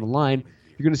later down the line.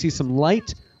 You're going to see some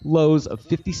light lows of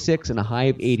 56 and a high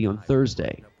of 80 on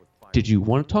Thursday. Did you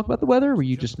want to talk about the weather, or were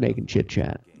you just making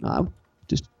chit-chat? No,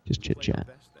 just chit-chat.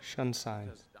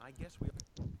 Shunsine.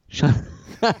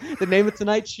 The name of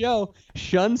tonight's show,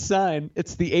 Shunsine.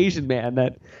 It's the Asian man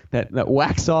that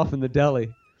whacks off in the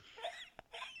deli.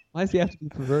 Why does he have to be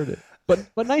perverted? But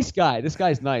nice guy. This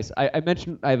guy's nice. I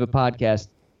mentioned I have a podcast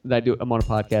that I do. I'm on a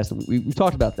podcast, and we've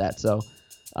talked about that. So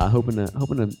hoping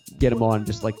to get him on and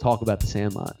just like talk about the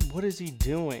Sandlot. What is he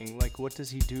doing? Like, what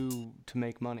does he do to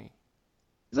make money?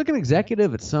 He's like an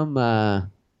executive at some, I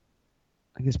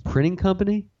guess, printing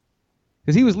company.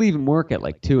 Because he was leaving work at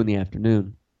like 2 in the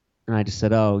afternoon. And I just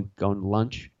said, oh, going to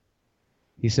lunch?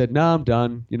 He said, no, I'm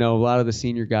done. You know, a lot of the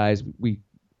senior guys, we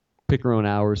pick our own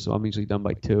hours, so I'm usually done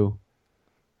by 2.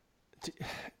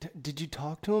 Did you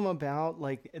talk to him about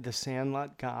like the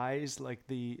Sandlot guys, like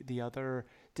the other?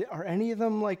 Are any of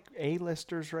them like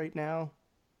A-listers right now?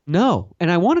 No,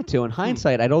 and I wanted to. In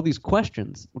hindsight, I had all these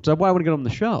questions, which is why I want to get on the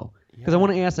show. Because I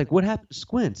want to ask, like, what happened to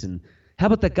Squints? And how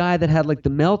about that guy that had like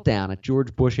the meltdown at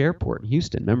George Bush Airport in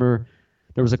Houston? Remember,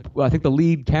 there was I think the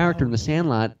lead character in the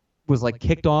Sandlot was like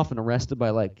kicked off and arrested by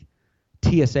like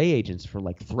TSA agents for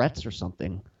like threats or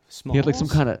something. Smalls? He had like some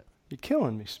kind of... You're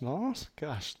killing me, Smalls.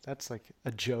 Gosh, that's like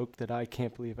a joke that I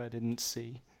can't believe I didn't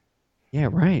see. Yeah,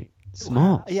 right.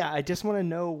 Smalls. Yeah, I just want to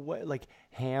know what, like,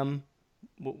 Ham,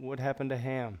 what happened to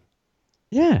Ham?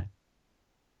 Yeah.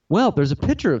 Well, there's a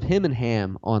picture of him and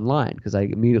Ham online because I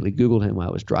immediately Googled him while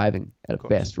I was driving at a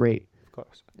fast rate. Of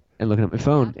course. And looking at my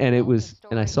phone, and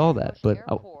I saw that, but...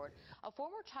 A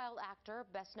former child actor,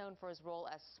 best known for his role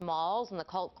as Smalls in the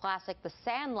cult classic The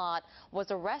Sandlot,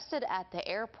 was arrested at the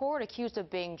airport accused of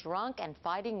being drunk and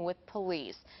fighting with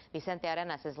police. Vicente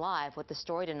Arenas is live with the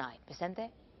story tonight. Vicente?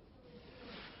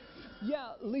 Yeah,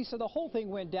 Lisa, the whole thing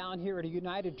went down here at a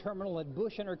United terminal at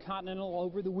Bush Intercontinental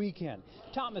over the weekend.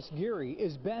 Thomas Geary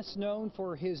is best known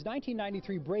for his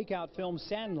 1993 breakout film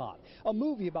Sandlot, a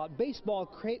movie about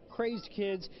baseball-crazed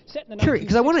kids set in the 1960s.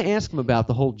 Because I want to ask him about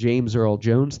the whole James Earl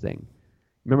Jones thing.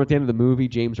 Remember at the end of the movie,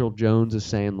 James Earl Jones is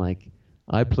saying, like,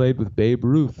 I played with Babe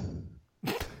Ruth.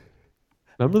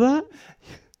 Remember that?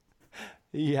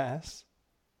 Yes.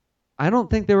 I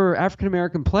don't think there were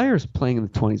African-American players playing in the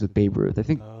 20s with Babe Ruth. I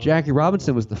think Jackie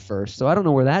Robinson was the first, so I don't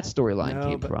know where that storyline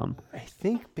came from. I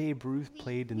think Babe Ruth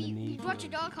played in the Negro. Brought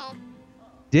your dog home.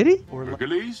 Did he?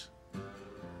 Hercules?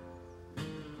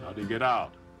 How'd he get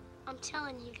out? I'm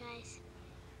telling you guys,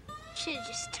 should have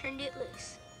just turned it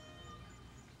loose.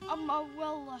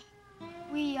 Well,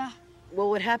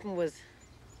 what happened was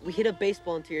we hit a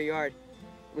baseball into your yard.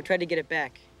 We tried to get it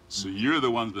back. So you're the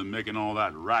one's been making all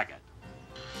that racket.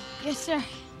 Yes, sir.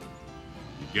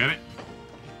 You get it?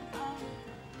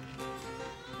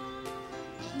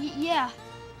 Yeah.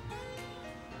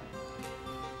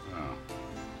 Oh.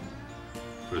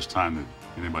 First time that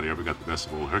anybody ever got the best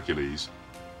of old Hercules.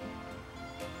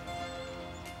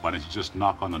 Why didn't you just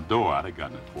knock on the door? I'd have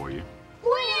gotten it for you.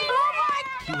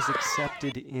 He was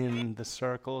accepted in the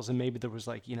circles, and maybe there was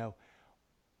like, you know,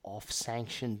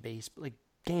 off-sanctioned base, like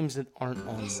games that aren't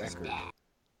on record.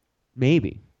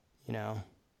 Maybe. You know?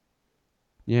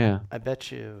 Yeah. I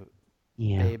bet you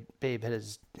Babe had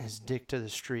his dick to the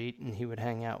street, and he would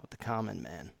hang out with the common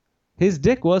man. His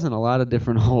dick wasn't a lot of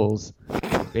different holes,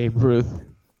 Babe Ruth.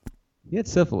 He had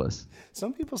syphilis.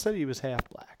 Some people said he was half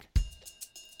black.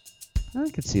 I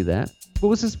could see that. What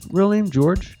was his real name?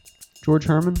 George? George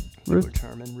Herman? Ruth? George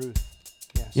Herman Ruth.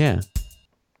 Yes. Yeah.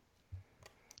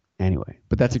 Anyway,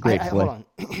 but that's a great flick. Hold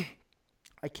on.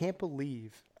 I can't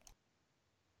believe.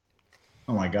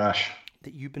 Oh my gosh.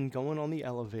 That you've been going on the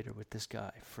elevator with this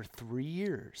guy for 3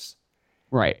 years.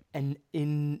 Right. And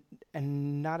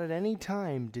not at any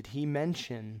time did he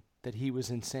mention that he was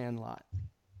in Sandlot.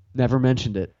 Never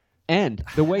mentioned it. And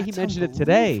the way he mentioned it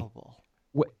today,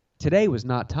 today was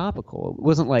not topical. It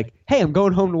wasn't like, hey, I'm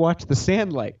going home to watch the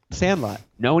Sandlot.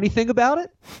 Know anything about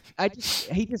it?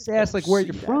 He just asked like where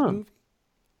you're from. Movie?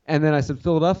 And then I said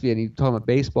Philadelphia, and he told me about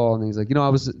baseball, and he's like,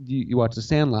 you watched the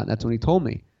Sandlot, and that's when he told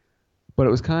me. But it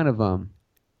was kind of I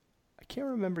can't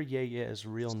remember Ye's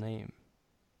real name.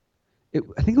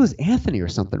 I think it was Anthony or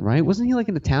something, right? Wasn't he like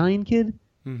an Italian kid?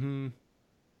 Mm-hmm.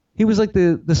 He was like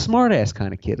the smart ass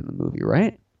kind of kid in the movie,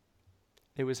 right?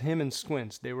 It was him and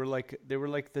Squints. They were like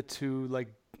the two like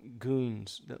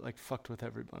goons that like fucked with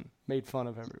everyone, made fun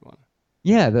of everyone.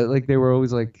 Yeah, they were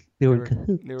always like they were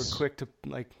quick to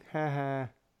like ha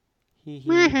he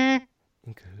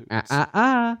in cahoots.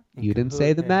 You didn't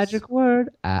say the magic word.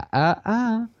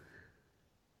 I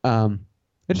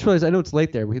just realized I know it's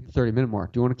late there. We hit the 30-minute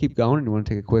mark. Do you want to keep going, or do you want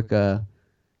to take a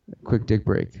quick dick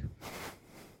break?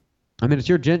 I mean, it's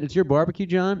your barbecue,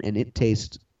 John, and it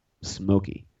tastes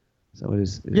smoky. So it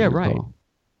is. Yeah, right.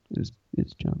 It's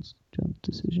John's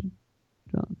decision.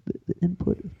 John, the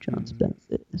input of John's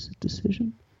benefit is a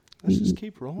decision. Let's just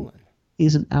keep rolling.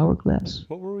 He's an hourglass.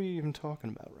 What were we even talking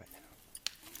about right now?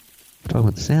 We're talking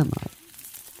about the Sandlot.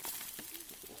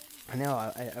 I know.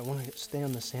 I want to stay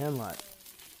on the Sandlot.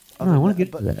 No, I want to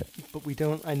get to that. But we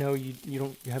don't. I know you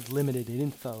don't. You have limited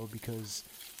info because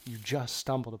you just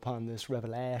stumbled upon this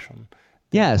revelation.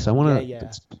 Yes, I want to. Yeah.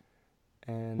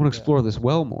 I want to explore this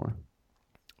well more.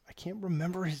 I can't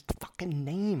remember his fucking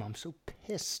name. I'm so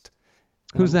pissed.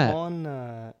 Who's that?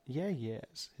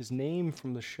 Yes. His name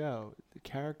from the show. The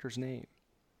character's name.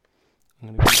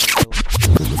 I'm gonna give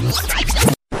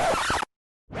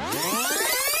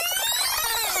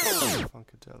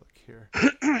Funkadelic here.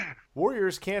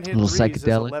 Warriors can't hit threes as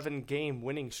 11-game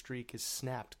winning streak is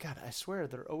snapped. God, I swear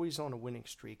they're always on a winning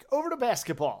streak. Over to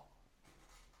basketball.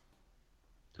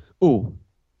 Ooh.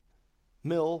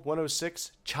 Mill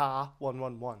 106, Cha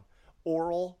 111,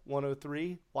 Oral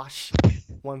 103, Wash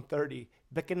 130,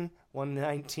 Bicken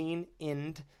 119,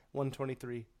 Ind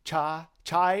 123,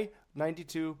 Chai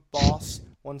 92, Boss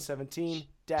 117,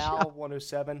 Dow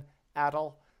 107,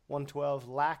 Adel 112,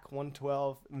 Lack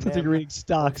 112, Mem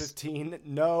 115,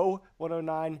 No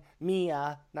 109,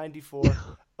 Mia 94,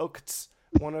 Oakts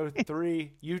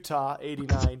 103, Utah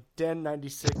 89, Den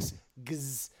 96,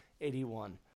 Gz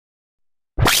 81.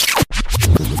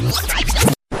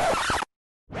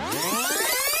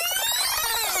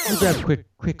 We'll grab a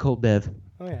quick cold bev.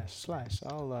 Oh yeah, slice.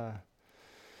 I'll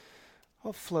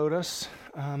float us.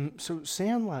 So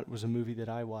Sandlot was a movie that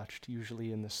I watched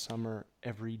usually in the summer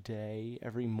every day,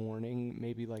 every morning,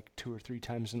 maybe like 2 or 3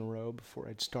 times in a row before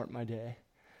I'd start my day.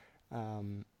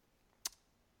 And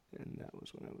that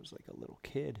was when I was like a little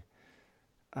kid.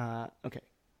 Okay.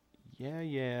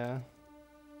 Yeah.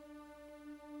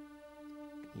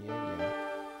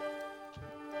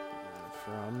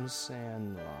 From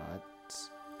Sandlot's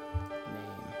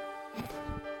name.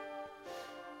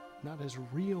 Not his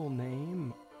real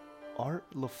name. Art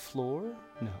LaFleur?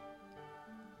 No.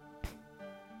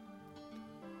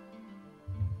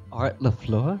 Art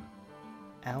LaFleur?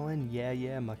 Alan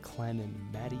McLennan.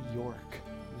 Matty York.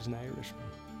 He was an Irishman.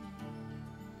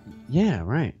 Yeah,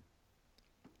 right.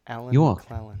 Alan York.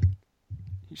 McClellan.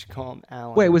 You should call him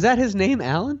Alan. Wait, was that his name,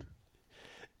 Alan?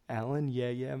 Alan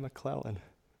McClellan.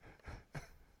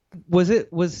 Was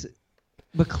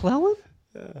McClellan?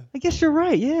 Yeah. I guess you're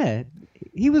right, yeah.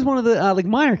 He was one of the like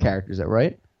minor characters, that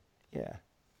right?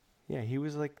 Yeah, he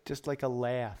was like just like a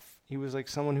laugh. He was like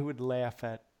someone who would laugh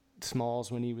at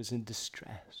Smalls when he was in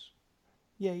distress.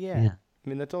 Yeah. I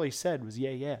mean, that's all he said was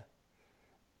yeah.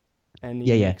 And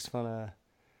he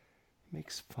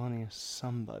makes fun of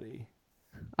somebody.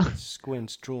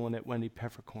 Squints drooling at Wendy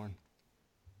Peppercorn.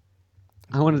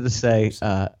 I wanted to say,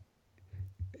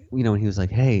 when he was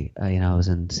like, hey, I was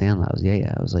in Sandlot. I was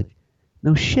I was like,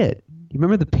 no shit. You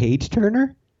remember the Page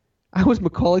Turner? I was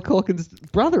Macaulay Culkin's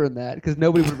brother in that because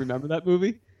nobody would remember that movie.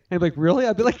 And I'd be like, really?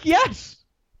 I'd be like, yes.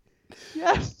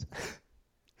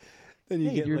 Then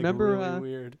you get like remember, really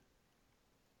weird.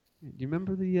 Do you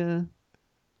remember the?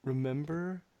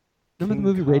 Remember the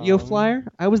movie Radio Flyer?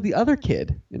 I was the other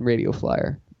kid in Radio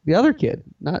Flyer. The other kid,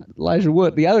 not Elijah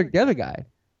Wood. The other guy,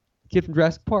 kid from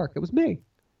Jurassic Park. It was me.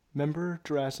 Remember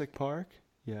Jurassic Park?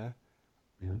 Yeah.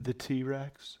 The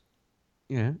T-Rex.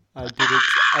 Yeah. I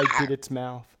did its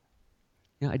mouth.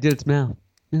 Yeah, I did its mouth.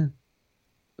 Yeah.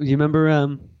 You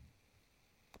remember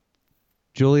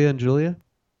Julia and Julia?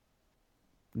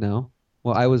 No.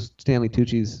 Well, I was Stanley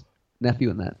Tucci's nephew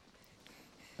in that.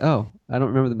 Oh, I don't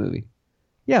remember the movie.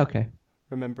 Yeah, okay.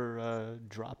 Remember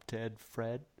Drop Dead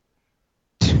Fred?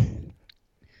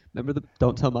 Remember the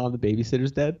Don't Tell Mom the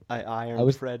Babysitter's Dead? I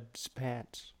ironed Fred's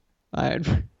pants. Do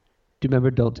you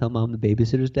remember Don't Tell Mom the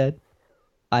Babysitter's Dead?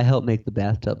 I helped make the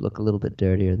bathtub look a little bit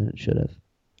dirtier than it should have.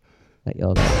 That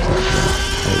y'all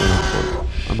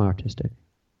I'm artistic.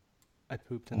 I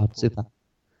pooped in the pool.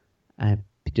 I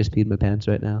just peed my pants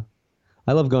right now.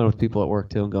 I love going with people at work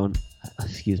too and going,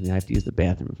 excuse me, I have to use the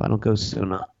bathroom. If I don't go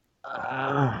soon,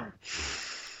 I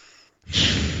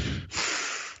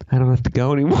don't have to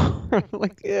go anymore.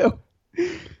 Like, ew.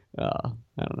 I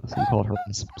don't know.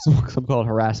 Some call it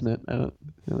harassment. I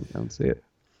don't see it.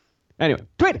 Anyway,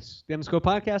 tweet us, the _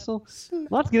 Podcastle.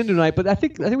 Lots to get into tonight, but I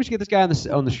think we should get this guy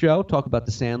on the show, talk about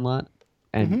the Sandlot,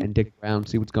 and dig around,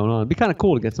 see what's going on. It'd be kind of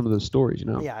cool to get some of those stories, you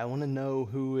know? Yeah, I want to know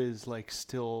who is like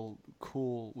still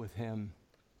cool with him,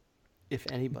 if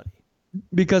anybody.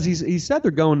 Because he said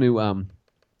they're going to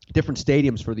different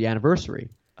stadiums for the anniversary.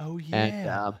 Oh yeah.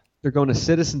 And they're going to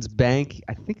Citizens Bank.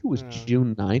 I think it was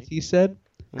June 9th. He said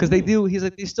because they do. He's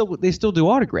like they still do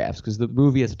autographs because the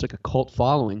movie has such like a cult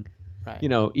following. Right. You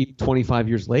know, even 25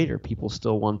 years later, people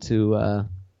still want to.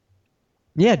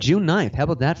 Yeah, June 9th. How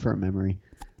about that for a memory?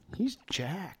 He's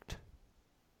jacked.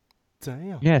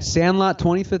 Damn. Yeah, Sandlot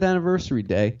 25th anniversary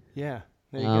day. Yeah.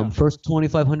 There you go. First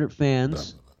 2,500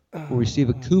 fans will receive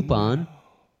a coupon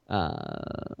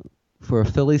for a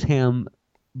Phillies ham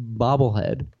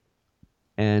bobblehead.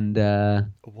 And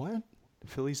what?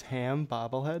 Phillies ham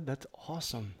bobblehead? That's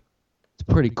awesome. It's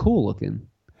pretty cool looking.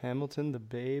 Hamilton the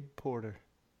Babe Porter.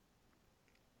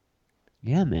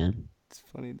 Yeah, man. It's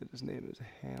funny that his name is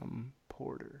Ham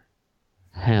Porter.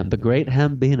 The great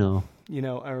Hambino. You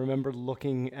know, I remember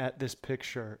looking at this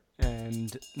picture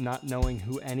and not knowing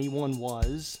who anyone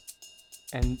was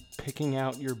and picking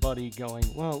out your buddy going,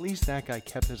 well, at least that guy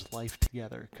kept his life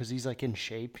together because he's like in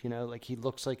shape, you know, like he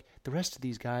looks like the rest of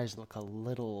these guys look a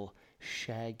little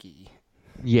shaggy.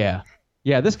 Yeah.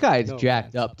 Yeah, this guy is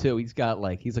jacked up too. He's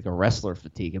like a wrestler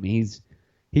fatigue. I mean,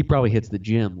 he probably hits the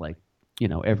gym like, you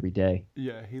know, every day.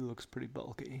 Yeah, he looks pretty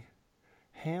bulky.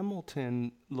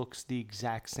 Hamilton looks the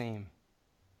exact same.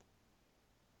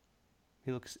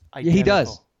 He looks identical. Yeah, he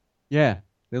does. Yeah,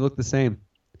 they look the same.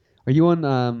 Are you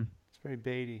on it's very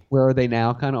baity. Where Are They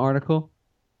Now kind of article?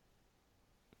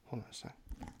 Hold on a sec.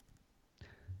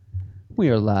 We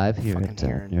are live here at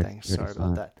Nerd35. Sorry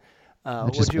about that.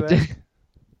 What'd you ask?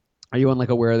 Are you on like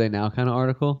a Where Are They Now kind of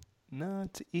article? No,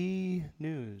 it's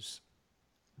E-News.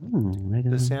 Right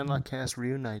the Sandlot cast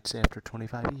reunites after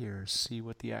 25 years. See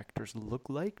what the actors look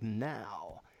like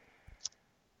now.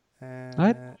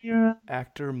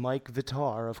 Actor Mike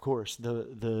Vitar, of course,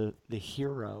 the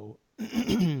hero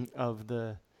of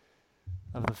the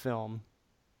film,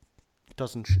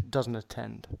 doesn't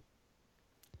attend.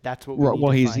 That's what we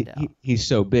need to find out. He's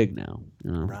so big now.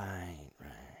 You know? Right.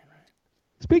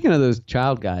 Speaking of those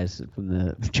child guys from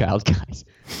the child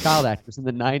actors in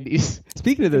the 90s.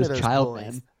 Speaking of those child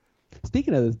men.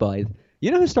 Speaking of those boys, you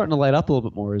know who's starting to light up a little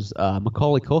bit more is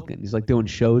Macaulay Culkin. He's like doing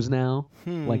shows now,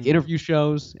 like interview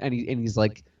shows, and he's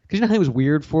like, because you know how he was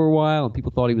weird for a while and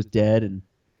people thought he was dead, and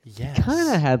he kind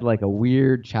of had like a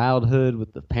weird childhood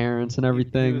with the parents and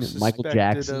everything. He was Michael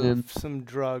Jackson, of some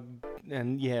drug,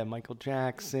 and Michael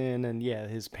Jackson, and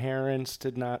his parents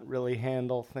did not really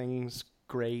handle things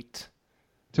great.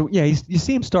 So you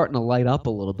see him starting to light up a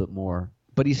little bit more,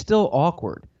 but he's still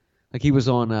awkward. Like he was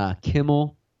on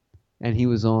Kimmel. And he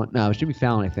was on, it was Jimmy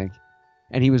Fallon, I think.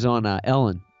 And he was on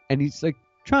Ellen. And he's like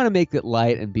trying to make it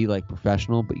light and be like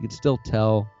professional, but you can still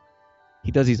tell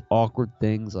he does these awkward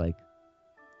things. Like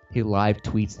he live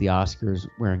tweets the Oscars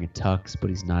wearing a tux, but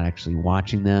he's not actually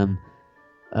watching them.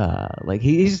 Like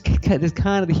he's this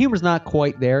kind of, the humor's not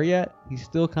quite there yet. He's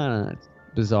still kind of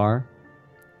bizarre.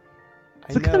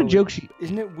 It's the kind of joke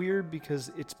Isn't it weird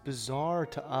because it's bizarre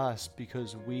to us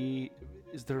because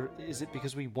is it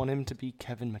because we want him to be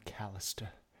Kevin McAllister?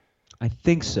 I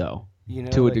think so. You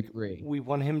know, to a degree. We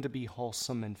want him to be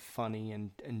wholesome and funny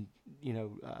and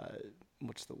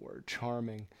what's the word?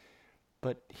 Charming.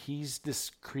 But he's this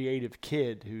creative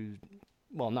kid who,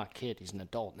 well, not kid, he's an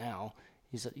adult now.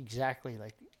 He's exactly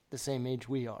like the same age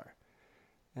we are.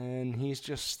 And he's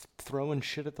just throwing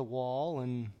shit at the wall,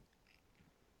 and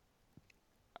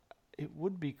it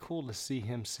would be cool to see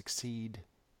him succeed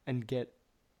and get,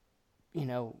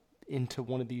 into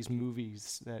one of these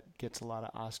movies that gets a lot of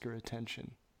Oscar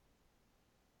attention.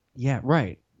 Yeah,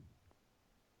 right.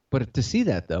 But to see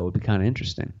that, though, would be kind of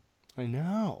interesting. I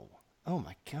know. Oh,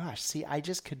 my gosh. See, I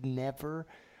just could never...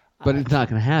 But it's not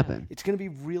going to happen. It's going to be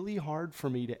really hard for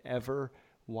me to ever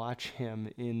watch him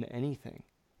in anything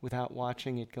without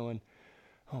watching it going,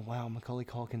 oh, wow, Macaulay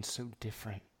Culkin's so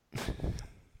different.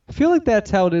 I feel like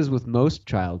that's how it is with most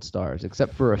child stars,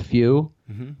 except for a few.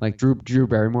 Mm-hmm. Like Drew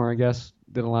Barrymore, I guess,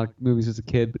 did a lot of movies as a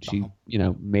kid, but she,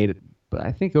 made it. But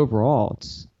I think overall,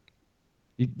 it's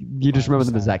you just remember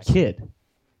them as that kid.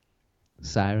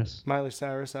 Cyrus. Miley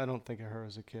Cyrus, I don't think of her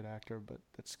as a kid actor, but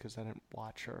that's because I didn't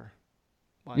watch her.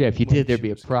 Yeah, if you did, there'd be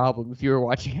a problem. If you were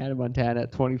watching Hannah Montana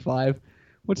at 25,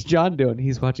 what's John doing?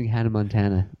 He's watching Hannah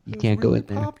Montana. You can't go in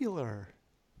there. Popular.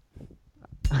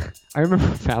 I remember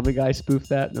Family Guy spoofed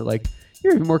that, and they're like,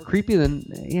 "You're even more creepy than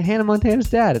Hannah Montana's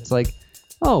dad." It's like,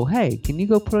 "Oh, hey, can you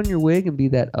go put on your wig and be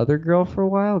that other girl for a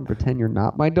while and pretend you're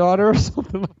not my daughter or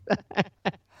something like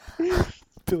that?"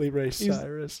 Billy Ray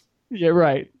Cyrus. Yeah,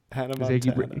 right. Hannah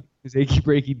Montana. His achy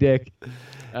breaky dick.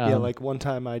 Yeah, like one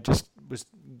time I just was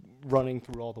running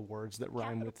through all the words that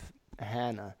rhyme with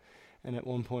Hannah, and at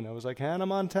one point I was like, Hannah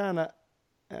Montana,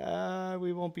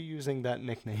 we won't be using that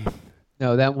nickname.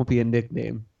 No, that won't be a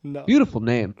nickname. No. Beautiful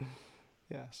name.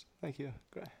 Yes, thank you.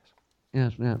 Grace.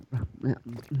 Yes, yeah.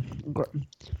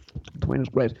 Twain is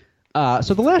great.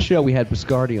 So the last show we had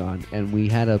Biscardi on, and we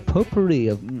had a potpourri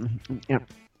of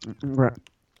grass.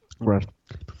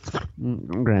 And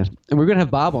we're going to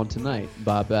have Bob on tonight.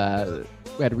 Bob,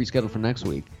 we had to reschedule for next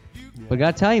week. Yeah. But I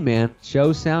got to tell you, man,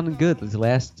 show's sounding good.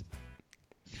 Thanks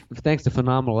to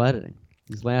phenomenal editing.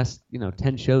 These last,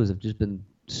 10 shows have just been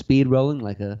speed rolling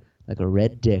like a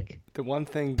red dick. The one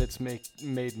thing that's made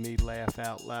me laugh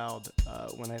out loud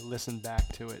when I listen back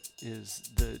to it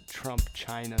is the Trump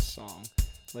China song.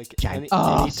 Like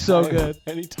anytime, so good.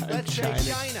 Anytime Let's China.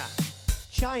 say China.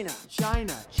 China.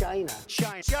 China. China. China.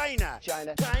 China. China.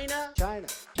 China. China. China.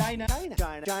 China.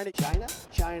 China.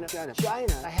 China. China.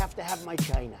 China. I have to have my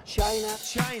China. China.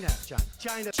 China. China.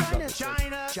 China. China.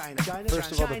 China. China. China.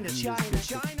 First of all, the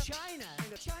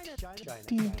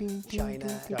B is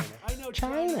China. good.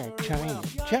 China.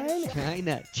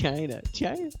 China.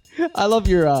 China. I love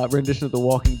your rendition of The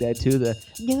Walking Dead too.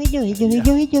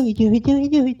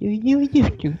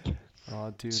 Oh,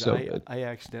 dude, So I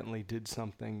accidentally did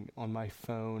something on my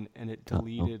phone, and it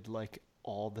deleted like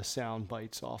all the sound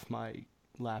bites off my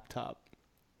laptop.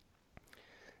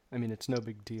 I mean, it's no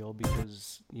big deal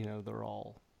because they're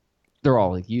all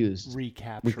like used,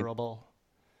 recapturable.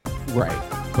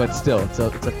 Right, but still, it's a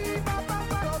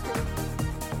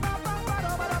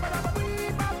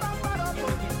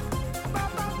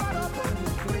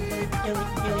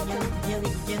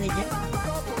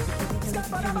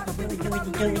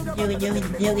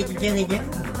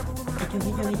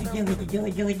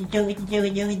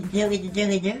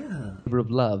labor of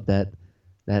love that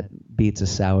beats a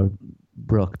sour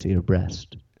brook to your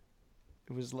breast.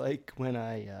 It was like when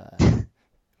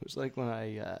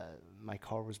my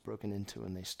car was broken into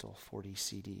and they stole 40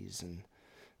 CDs and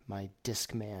my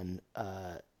Discman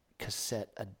cassette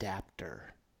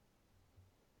adapter.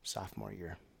 Sophomore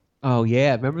year. Oh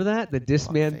yeah, remember that? The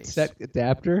Discman set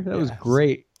adapter? That was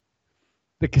great.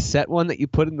 The cassette one that you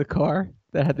put in the car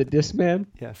that had the Discman?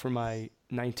 Yeah, for my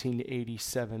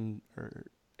 1987 or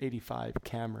 85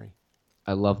 Camry.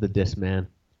 I love the Discman.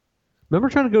 Remember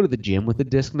trying to go to the gym with the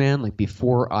Discman, like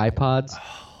before iPods?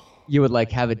 You would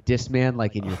like have a Discman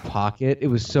like in your pocket. It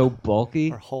was so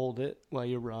bulky. Or hold it while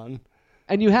you run.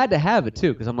 And you had to have it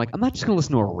too, because I'm like, I'm not just gonna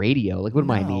listen to a radio. Like, what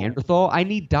am I, Neanderthal? I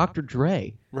need Dr.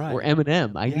 Dre or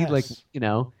Eminem. I need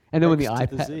And then when the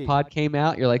iPod came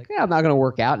out, you're like, yeah, I'm not gonna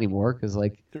work out anymore because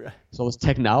like it's all this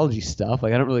technology stuff.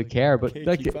 Like I don't really care, but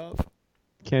keep up.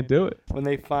 Can't do it. When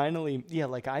they finally,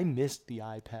 I missed the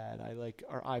iPad.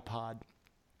 Or iPod.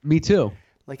 Me too.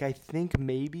 Like I think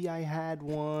maybe I had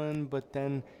one, but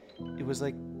then it was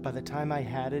like by the time I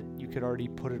had it, you could already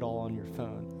put it all on your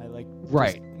phone. I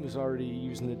was already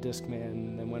using the Discman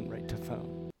and then went right to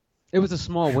phone. It was a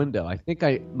small window. I think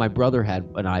my brother had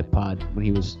an iPod when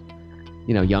he was,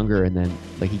 younger, and then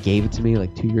like he gave it to me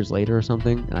like 2 years later or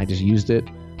something, and I just used it.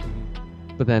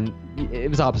 But then it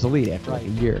was obsolete after like a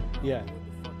year. Yeah,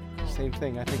 same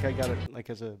thing. I think I got it like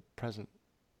as a present.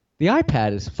 The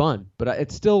iPad is fun, but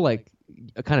it's still like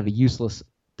a kind of a useless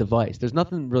device. There's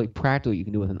nothing really practical you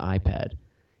can do with an iPad.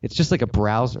 It's just like a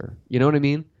browser. You know what I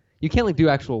mean? You can't like do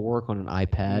actual work on an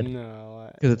iPad. No.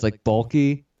 Because it's like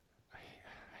bulky. I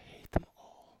hate them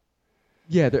all.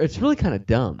 Yeah, it's really kind of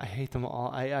dumb. I hate them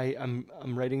all. I'm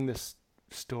writing this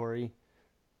story.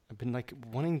 I've been like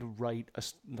wanting to write a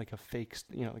fake,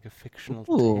 like a fictional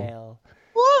tale.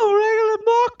 Whoa, regular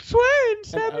Mark Twain,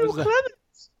 Samuel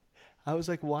Clemens. I was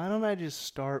like, why don't I just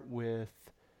start with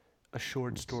a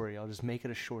short story? I'll just make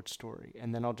it a short story,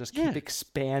 and then I'll just keep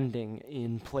expanding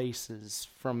in places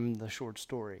from the short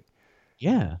story.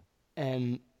 Yeah.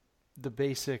 And the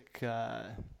basic,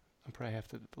 I'll probably have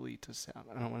to delete this sound.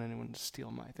 I don't want anyone to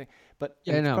steal my thing. But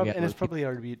it's probably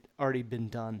already been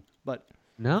done. But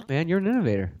no, man, you're an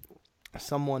innovator.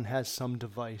 Someone has some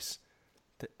device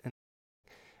that.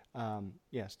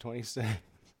 Yes, 26.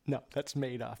 No, that's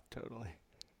made off totally.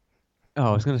 Oh,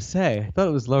 I was gonna say. I thought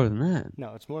it was lower than that.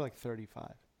 No, it's more like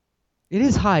 35. It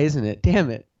is high, isn't it? Damn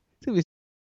it. It's gonna be...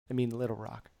 I mean, Little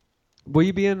Rock. Will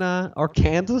you be in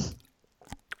Arkansas?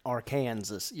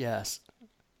 Arkansas, yes.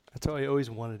 That's how I always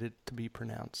wanted it to be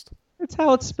pronounced. That's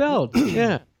how it's spelled.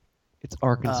 Yeah. It's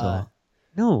Arkansas.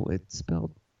 No, it's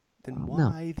spelled. Then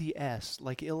why the S?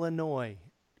 Like Illinois.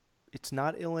 It's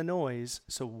not Illinois,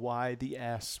 so why the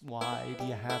S? Why do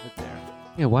you have it there?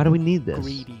 Yeah, why do we need this?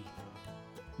 Greedy.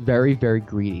 Very, very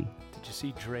greedy. Did you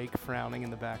see Drake frowning in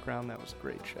the background? That was a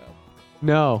great show.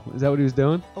 No. Is that what he was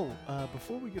doing? Oh,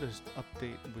 before we get an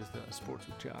update with Sports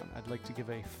with John, I'd like to give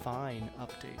a fine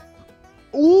update.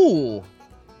 Ooh!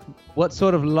 What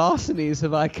sort of larcenies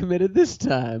have I committed this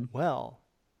time? Well...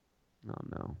 Oh,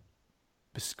 no.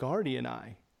 Biscardi and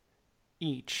I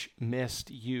each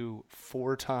missed you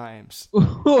 4 times.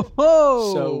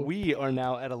 Whoa! So we are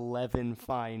now at 11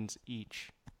 fines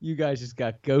each. You guys just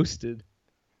got ghosted.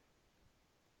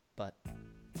 But,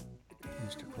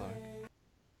 Mr. Clark.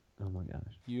 Oh my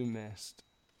gosh. You missed.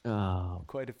 Oh.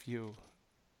 Quite a few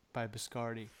by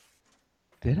Biscardi.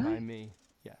 Did I? By me,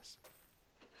 yes.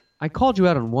 I called you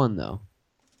out on one, though.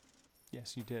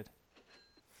 Yes, you did.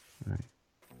 All right.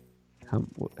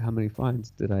 How many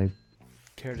fines did I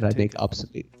make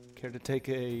obsolete? Care to take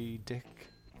a dick?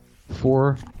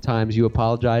 4 times you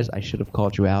apologized. I should have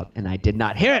called you out, and I did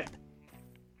not hear it.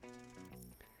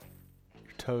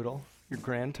 Total. Your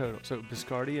grand total. So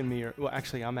Biscardi and me are... Well,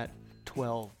 actually, I'm at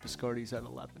 12. Biscardi's at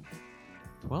 11.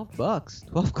 $12.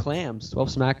 12 clams. 12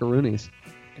 smackaroonies.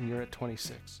 And you're at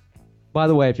 26. By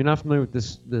the way, if you're not familiar with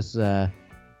this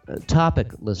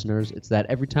topic, listeners, it's that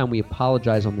every time we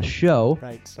apologize on the show,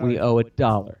 we owe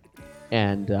 $1.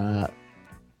 And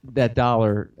that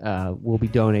 $1 will be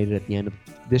donated at the end of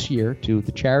this year to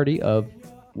the charity of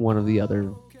one of the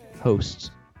other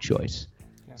hosts' choice.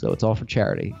 Yeah. So it's all for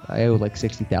charity. I owe like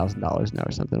 $60,000 now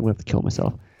or something. I'm going to have to kill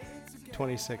myself.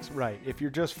 26, right. If you're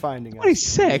just finding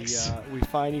 26? us, we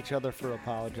find each other for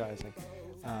apologizing.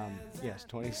 Yes,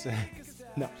 26.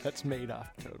 No, that's made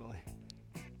off totally.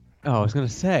 Oh, I was going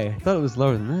to say. I thought it was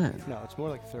lower than that. No, it's more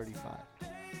like 35.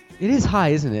 It is high,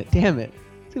 isn't it? Damn it.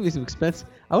 It's going to be some expense.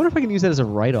 I wonder if I can use that as a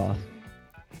write-off.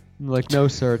 I'm like, no,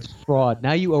 sir, it's fraud.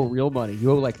 Now you owe real money.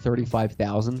 You owe like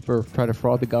 $35,000 for trying to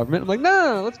fraud the government. I'm like,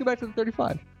 no, let's go back to the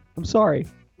 35. I'm sorry.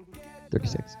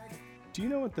 36. Do you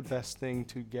know what the best thing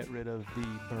to get rid of the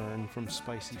burn from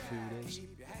spicy food is?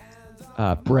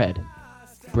 Bread.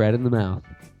 Bread in the mouth.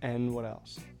 And what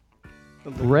else?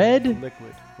 Bread?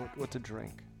 Liquid. What to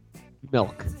drink?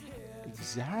 Milk.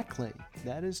 Exactly.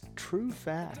 That is true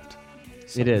fact.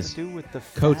 It is. To do with the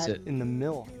fat coats it in the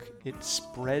milk. It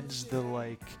spreads the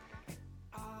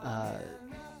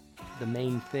the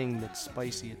main thing that's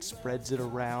spicy. It spreads it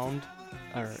around,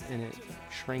 and it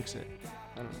shrinks it.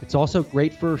 I don't know. It's also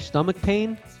great for stomach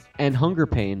pain and hunger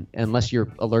pain, unless you're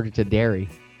allergic to dairy,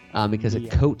 because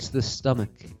it coats the stomach.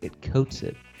 It coats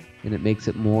it, and it makes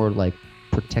it more like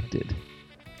protected.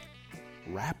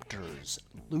 Raptors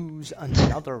lose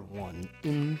another one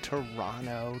in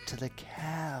Toronto to the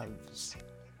Cavs.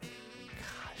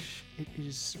 Gosh, it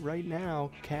is right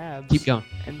now Cavs Keep going.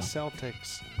 And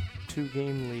Celtics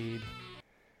 2-game lead.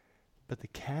 But the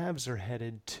Cavs are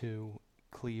headed to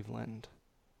Cleveland.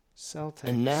 Celtics.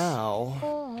 And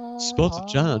now... Sports with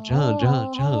John. Sports with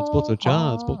John. Sports with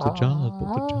John. Sports with John. John.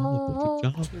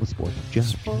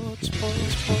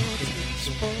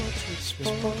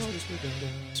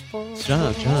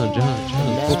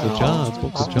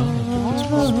 Sports with John.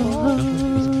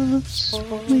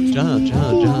 Sports with John.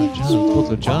 John. Sports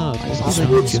with John.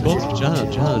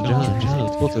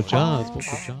 Sports with John.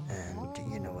 Sports with John. And do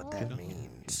you know what that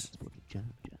means?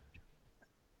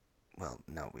 Well,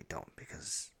 no, we don't,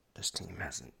 because this team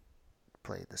hasn't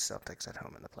played the Celtics at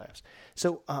home in the playoffs.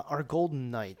 So our Golden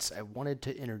Knights, I wanted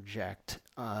to interject.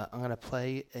 I'm going to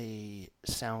play a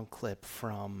sound clip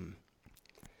from,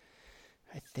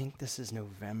 I think this is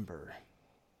November,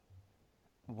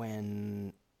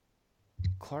 when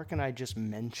Clark and I just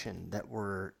mentioned that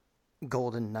we're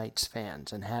Golden Knights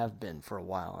fans and have been for a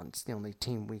while, and it's the only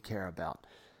team we care about.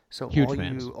 So Huge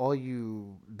fans. all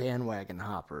you bandwagon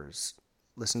hoppers,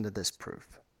 listen to this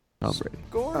proof. Tom Brady.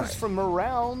 Scores from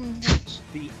around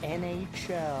the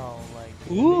NHL.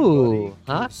 Like, Ooh,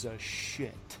 huh? gives a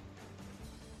shit.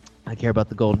 I care about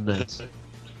the Golden Knights.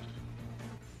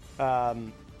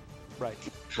 Right.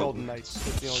 Golden Knights.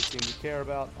 That's the only team we care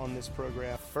about on this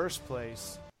program. First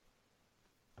place,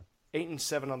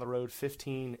 8-7 on the road,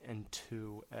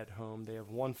 15-2 at home. They have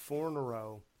won 4 in a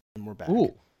row, and we're back.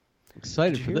 Ooh,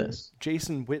 excited for this.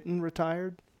 Jason Witten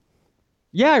retired.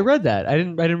 Yeah, I read that. I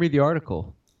didn't read the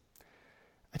article.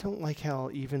 I don't like how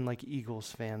even like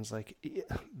Eagles fans, like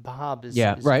Bob is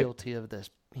right. guilty of this.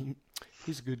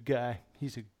 He's a good guy.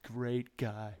 He's a great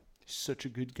guy. He's such a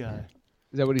good guy.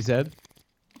 Is that what he said?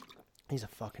 He's a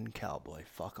fucking cowboy.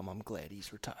 Fuck him. I'm glad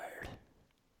he's retired.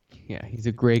 Yeah, he's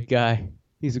a great guy.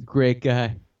 He's a great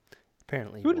guy.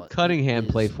 Apparently, who did Cunningham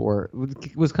play for?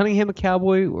 Was Cunningham a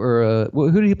cowboy, or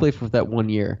who did he play for that 1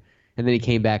 year? And then he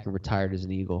came back and retired as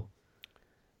an Eagle.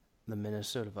 The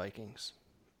Minnesota Vikings.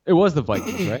 It was the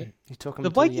Vikings, right? He took him the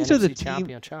to Vikings the are the NFC team.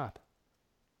 Championship.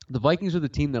 The Vikings are the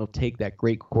team that'll take that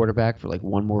great quarterback for like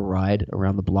one more ride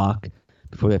around the block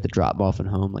before they have to drop him off at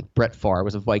home. Like Brett Favre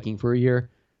was a Viking for a year.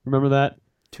 Remember that?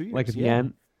 2 years. Like at the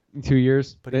end, 2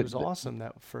 years. But he was awesome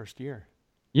that first year.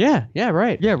 Yeah,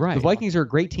 right. The Vikings are a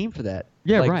great team for that.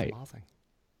 Yeah, like, right.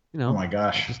 You know. Oh my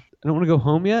gosh. I don't want to go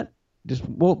home yet.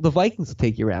 The Vikings will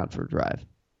take you around for a drive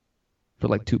for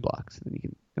like 2 blocks, and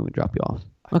then we drop you off.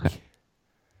 Okay.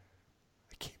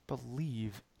 I can't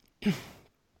believe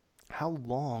how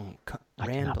long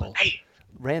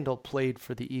Randall played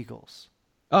for the Eagles.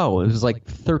 Oh, it was like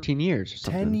 13 years or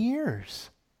something. 10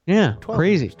 years. Yeah, 12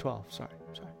 crazy. Years, 12, sorry.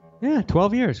 Yeah,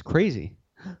 12 years, crazy.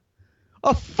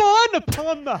 A fine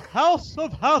upon the house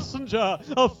of Hassinger,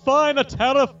 a fine a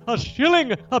tariff, a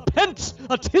shilling, a pence,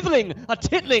 a tiddling, a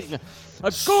titling,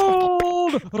 a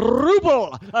gold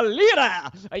ruble, a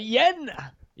lira, a yen,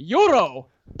 euro,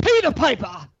 Peter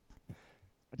Piper.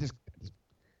 It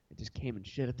just came and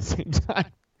shit at the same time.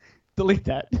 Delete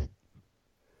that.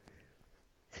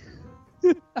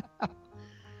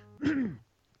 Been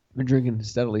drinking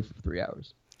steadily for 3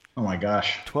 hours. Oh my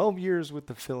gosh. 12 years with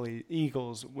the Philly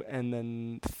Eagles, and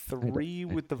then 3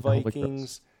 with the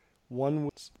Vikings. 1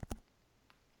 was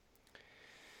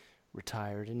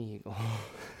retired an Eagle.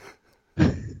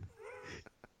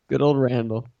 Good old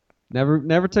Randall.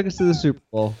 Never took us to the Super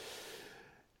Bowl.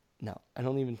 No, I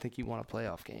don't even think he won a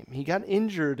playoff game. He got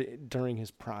injured during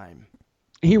his prime.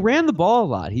 He ran the ball a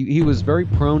lot. He was very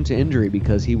prone to injury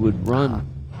because he would run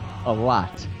a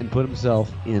lot and put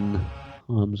himself in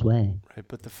harm's way. Right,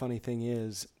 but the funny thing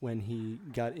is, when he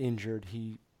got injured,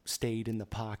 he stayed in the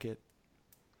pocket,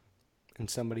 and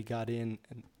somebody got in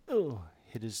and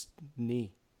hit his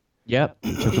knee. Yep,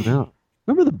 took him out.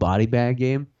 Remember the body bag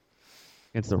game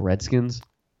against the Redskins?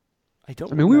 I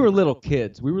mean, we were little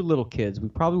kids. We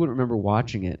probably wouldn't remember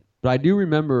watching it, but I do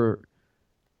remember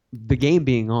the game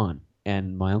being on,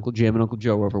 and my Uncle Jim and Uncle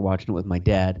Joe were over watching it with my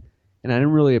dad, and I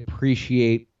didn't really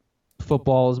appreciate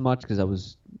football as much because I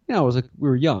was like, we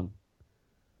were young,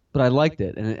 but I liked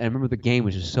it, and I remember the game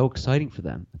was just so exciting for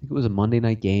them. I think it was a Monday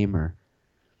night game, or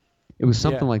it was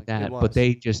something like that. But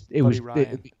they just the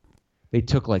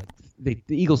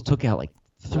Eagles took out like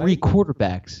 3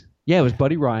 quarterbacks. Yeah, it was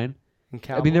Buddy Ryan.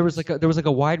 I mean, there was like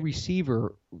a wide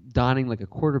receiver donning like a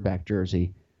quarterback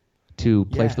jersey to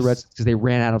play for the Reds because they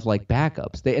ran out of like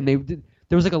backups.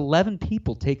 There was like 11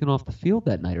 people taken off the field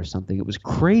that night or something. It was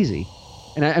crazy,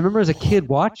 and I remember as a kid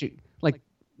watching, like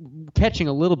catching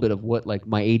a little bit of what like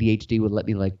my ADHD would let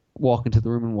me like walk into the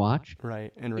room and watch.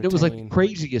 Right, and it was like the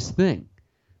craziest thing.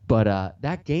 But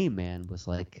that game, man, was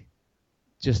like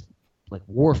just like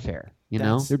warfare. You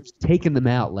know, they're just taking them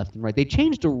out left and right. They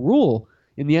changed a rule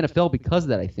in the NFL because of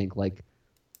that, I think. Like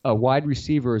a wide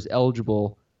receiver is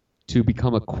eligible to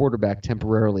become a quarterback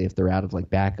temporarily if they're out of like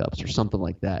backups or something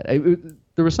like that.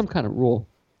 There was some kind of rule,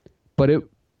 but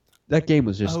that game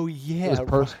was just it was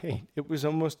personal. Right. It was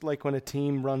almost like when a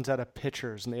team runs out of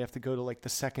pitchers and they have to go to like the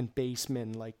second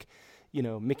baseman, like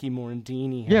Mickey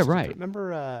Morandini.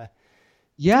 Remember?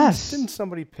 Yes. Didn't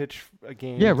somebody pitch a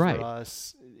game for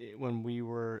us when we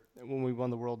won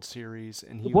the World Series,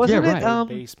 and he was a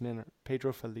baseman, or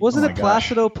Pedro Feliz? Wasn't it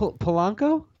Placido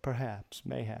Polanco? Perhaps,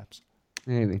 mayhaps.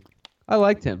 Maybe. I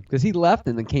liked him because he left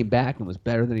and then came back and was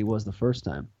better than he was the first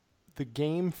time. The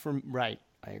game I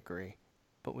agree,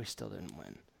 but we still didn't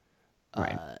win.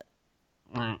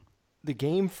 Right. The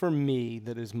game for me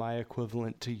that is my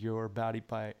equivalent to your body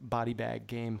bag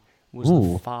game was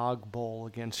the Fog Bowl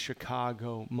against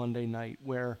Chicago Monday night,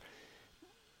 where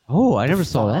I never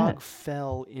saw that. Fog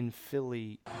fell in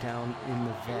Philly down in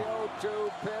the vet.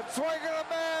 0-2 pitch, swing and a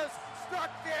miss,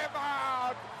 struck him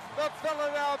out. The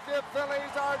Philadelphia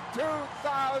Phillies are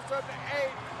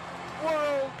 2008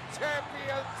 World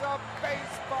Champions of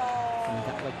Baseball. And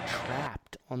he got like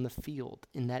trapped on the field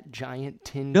in that giant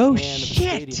tin No can of the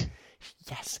shit. stadium.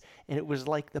 Yes, and it was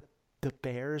like the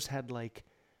Bears had like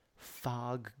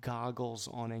fog goggles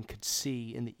on and could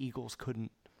see, and the Eagles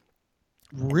couldn't.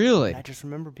 Really? And I just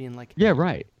remember being like, Yeah,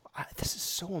 right. this is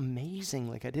so amazing.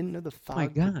 Like, I didn't know the My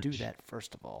fog could do gosh. that,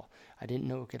 first of all. I didn't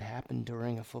know it could happen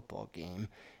during a football game.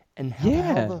 And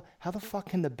Yeah. how the fuck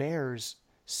can the Bears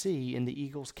see and the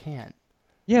Eagles can't?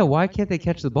 Yeah, why can't they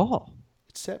catch the ball?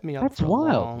 It set me up That's for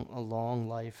wild. a long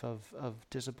life of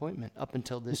disappointment up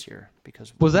until this year,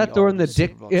 because Was we that are during the Super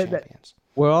Dick? Bowl Yeah, champions.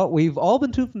 well, we've all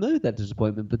been too familiar with that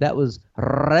disappointment, but that was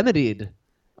remedied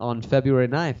on February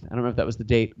 9th. I don't know if that was the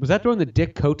date. Was that during the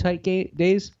Dick Kotite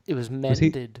days? It was he-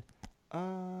 mended.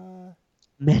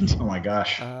 Mended? Oh my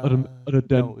gosh. No,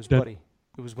 it was Buddy.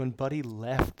 It was when Buddy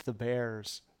left the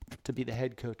Bears to be the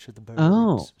head coach of the Bears.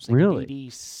 Oh, It was like really?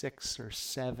 86 or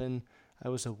 7. I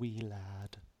was a wee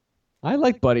lad. I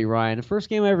like Buddy Ryan. The first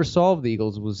game I ever saw of the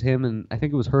Eagles was him, and I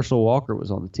think it was Herschel Walker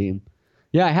was on the team.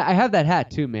 Yeah, I have that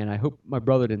hat too, man. I hope my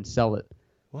brother didn't sell it.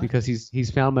 Because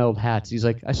he's found my old hats. He's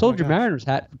like, I sold your Mariners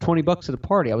hat for $20 at a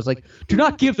party. I was like, do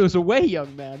not give those away,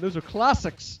 young man. Those are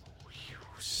classics.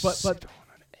 But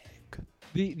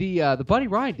the Buddy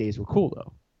Ryan days were cool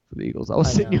though for the Eagles. I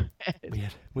was sitting know. here.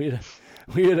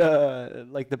 We had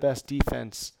like the best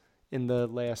defense in the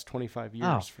last 25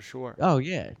 years for sure. Oh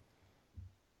yeah.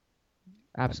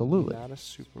 Absolutely. Not a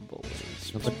Super Bowl.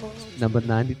 Number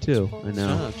 92. I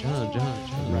know.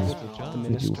 The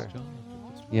minister.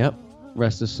 Yep.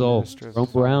 Rest his soul. Jerome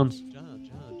Brown.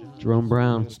 Jerome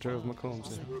Brown. Minister of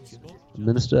McCombs.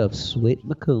 Minister of Sweet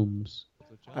McCombs.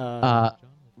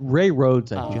 Ray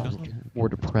Rhodes, I just more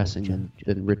depressing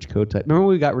than Rich Kotite. Remember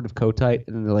when we got rid of Kotite,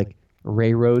 and then they're like,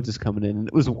 Ray Rhodes is coming in, and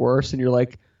it was worse, and you're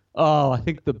like, oh, I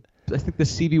think the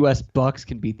CB West Bucks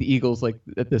can beat the Eagles like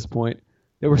at this point.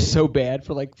 They were so bad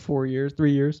for like 3 years.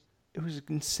 It was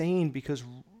insane because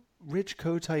Rich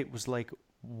Kotite was like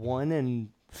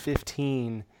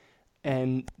 1-15,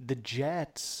 and the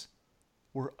Jets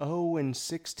were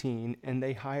 0-16, and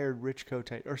they hired Rich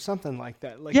Kotite or something like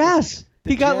that. Like yes,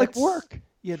 he got like Jets- work.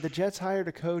 Yeah, the Jets hired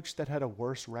a coach that had a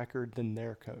worse record than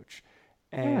their coach,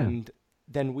 and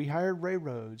then we hired Ray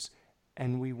Rhodes,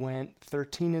 and we went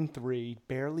 13-3,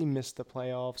 barely missed the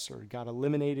playoffs or got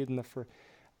eliminated in the first.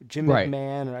 Jim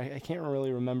McMahon, or I can't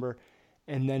really remember.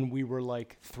 And then we were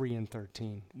like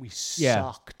 3-13. We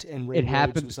sucked, and Ray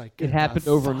Rhodes was like, it happened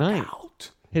overnight.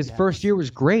 His first year was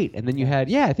great, and then you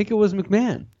had I think it was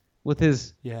McMahon with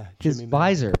his Jimmy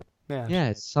visor. Yeah.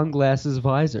 His sunglasses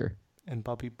visor. And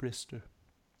Bobby Brister.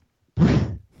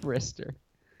 Brister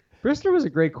was a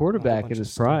great quarterback in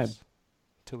his prime.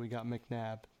 Till we got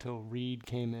McNabb. Till Reed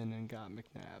came in and got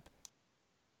McNabb.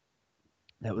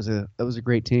 That was a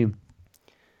great team.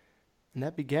 And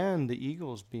that began the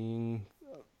Eagles being,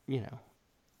 a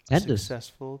Endless.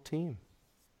 successful team.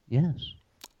 Yes.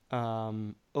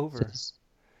 Over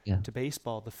to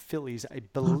baseball. The Phillies, I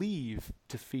believe,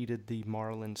 defeated the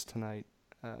Marlins tonight.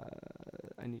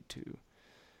 I need to.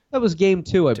 That was game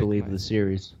 2, I believe, of the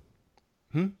series.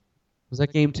 Was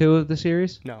that game 2 of the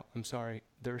series? No, I'm sorry.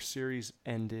 Their series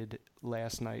ended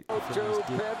last night. Swing and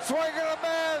a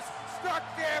miss, struck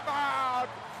him out.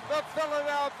 The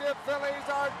Philadelphia Phillies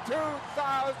are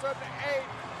 2008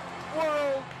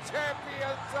 World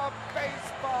Champions of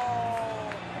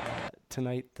Baseball.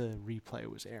 Tonight the replay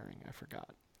was airing. I forgot.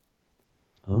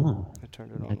 Oh. I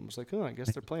turned it on and was like, I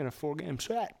guess they're playing a 4-game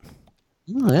set.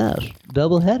 Oh, yes.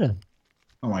 Doubleheader.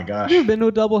 Oh, my gosh. Have you ever been to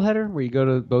a doubleheader where you go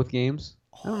to both games?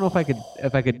 I don't know if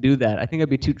I could do that. I think I'd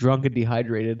be too drunk and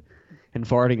dehydrated and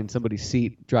farting in somebody's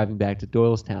seat driving back to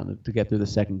Doylestown to get through the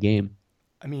second game.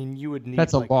 I mean, you would need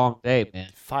That's a long day, man.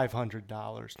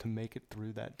 $500 to make it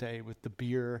through that day with the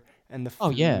beer and the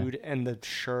food and the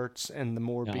shirts and the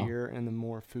more beer and the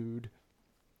more food.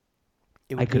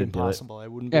 It would be impossible. I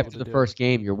wouldn't be able to do it. After the first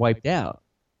game, you're wiped out.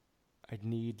 I'd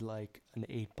need like an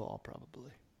 8-ball probably.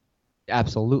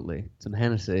 Absolutely. Some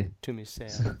Hennessy. To me,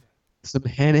 Sam. Some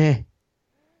Henny.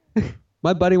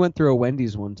 My buddy went through a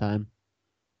Wendy's one time.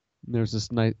 And there's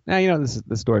this nice... this is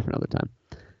the story for another time.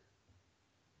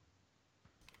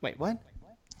 Wait, what?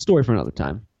 Story for another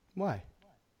time. Why?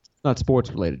 Not sports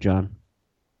related, John.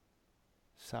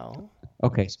 So?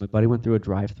 Okay, so my buddy went through a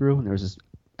drive-through, and there was this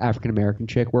African-American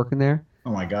chick working there.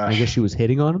 Oh, my gosh. I guess she was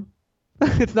hitting on him.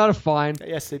 It's not a fine.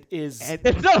 Yes, it is.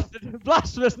 It's not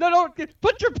blasphemous. No,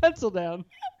 put your pencil down.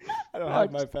 I don't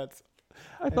have my pencil.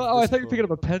 I thought you were picking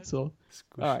up a pencil.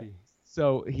 Squishy. All right.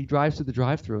 So he drives to the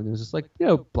drive-through, and there's this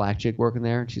black chick working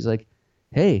there, and she's like,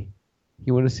 "Hey,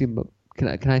 You want to see?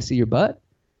 Can I see your butt?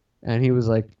 And he was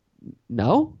like,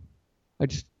 no.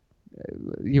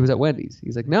 He was at Wendy's.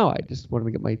 He's like, no, I just wanted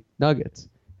to get my nuggets.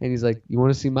 And he's like, you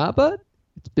want to see my butt?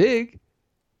 It's big.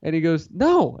 And he goes,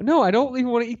 no, I don't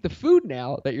even want to eat the food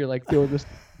now that you're like doing this.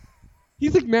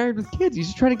 He's like married with kids. He's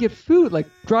just trying to get food, like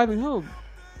driving home.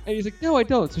 And he's like, no, I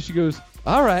don't. So she goes,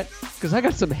 all right, because I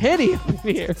got some Henny up in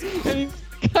here. And he's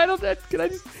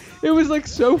it was like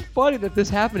so funny that this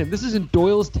happened to him. This is in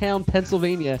Doylestown,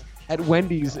 Pennsylvania at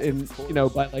Wendy's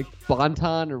by like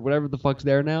Bonton or whatever the fuck's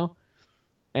there now.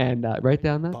 And right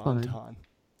down that line.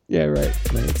 Yeah, right.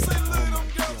 There you go.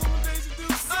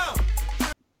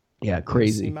 Yeah,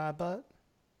 crazy. See my butt?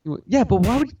 Yeah, but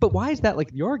why is that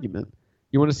like the argument?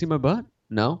 You want to see my butt?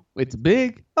 No, it's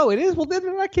big. Oh, it is. Well, then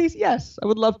in that case, yes, I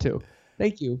would love to.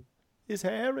 Thank you. It's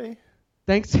hairy.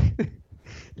 Thanks.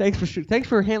 Thanks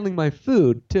for handling my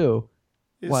food too.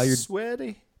 While you're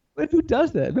sweaty. But who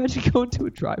does that? Imagine going to a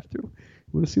drive-thru. You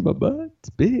want to see my butt? It's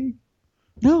big.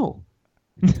 No.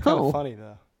 It's kind of funny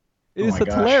though. It's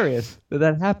hilarious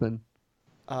that happened.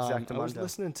 I was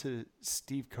listening to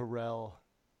Steve Carell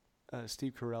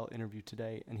interview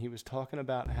today, and he was talking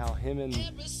about how him and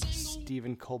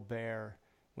Stephen Colbert,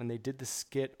 when they did the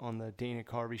skit on the Dana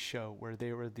Carvey show, where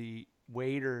they were the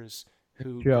waiters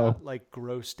who got like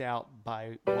grossed out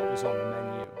by what was on the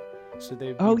menu. So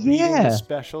they'd be reading the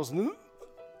specials.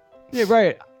 Yeah,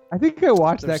 right. I think I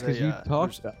watched that because you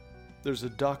talked about. There's a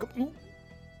duck.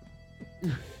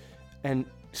 And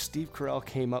Steve Carell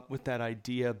came up with that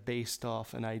idea based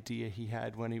off an idea he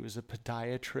had when he was a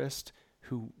podiatrist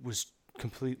who was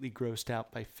completely grossed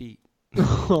out by feet.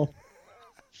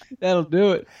 That'll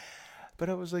do it. But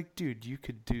I was like, dude, you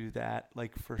could do that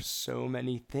like for so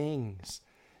many things.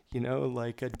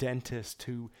 Like a dentist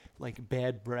who like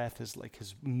bad breath is like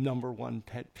his number one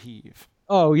pet peeve.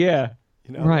 Oh yeah.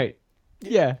 Right.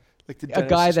 Yeah. Like a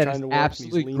guy that is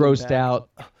absolutely grossed out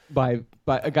by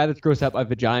a guy that's grossed out by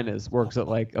vaginas works at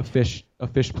like a fish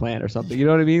plant or something. You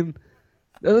know what I mean?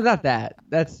 Not that.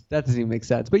 That doesn't even make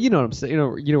sense. But you know what I'm saying. You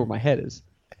know where my head is.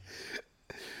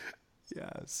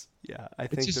 Yes. Yeah. I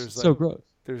think it's just there's so gross.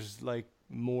 There's like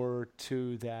more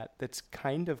to that that's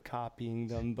kind of copying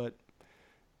them, but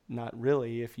not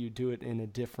really if you do it in a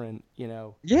different,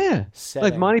 Yeah. setting.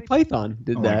 Like Monty Python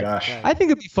did that. Oh my gosh. I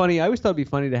think it'd be funny. I always thought it'd be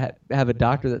funny to have a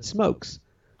doctor that smokes.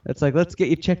 That's like, let's get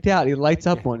you checked out. He lights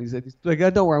up one. He's like, oh,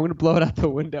 don't worry, I'm going to blow it out the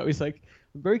window. He's like,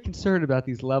 I'm very concerned about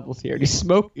these levels here. And he's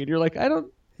smoking. And you're like,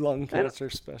 lung cancer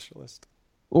specialist.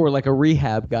 Or like a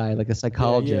rehab guy, like a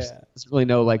psychologist. Doesn't really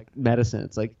know like medicine.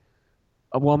 It's like,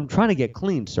 well, I'm trying to get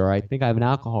clean, sir. I think I have an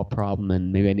alcohol problem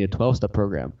and maybe I need a 12-step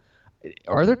program.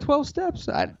 Are there 12 steps?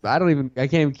 I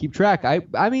can't even keep track.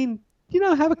 I mean,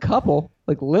 have a couple,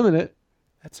 like limit it.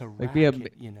 That's a like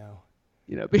racket,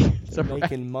 They're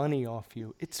making money off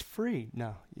you. It's free.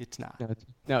 No, it's not.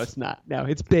 No, it's not. No,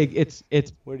 it's big. It's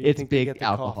Where do you think big they get the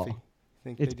alcohol. coffee?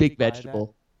 Think It's they big just buy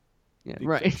vegetable. that? Yeah, Big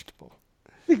right. vegetable.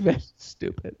 Big vegetable.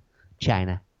 Stupid.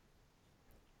 China.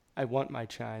 I want my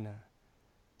China.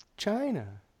 China.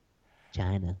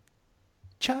 China.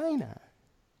 China.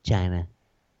 China.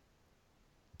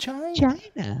 China.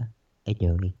 China. Hey,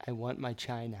 Joey. I want my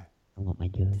China. I want my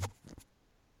Joey.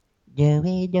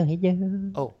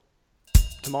 Joey. Oh,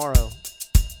 tomorrow,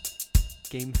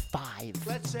 Game 5.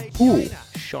 Let's say Ooh. China.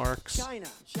 Sharks, China.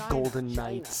 Golden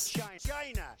Knights.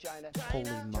 China. Holy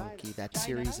monkey, that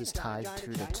series is tied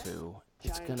 2-2.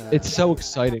 It's so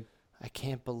exciting. I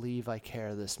can't believe I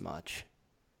care this much.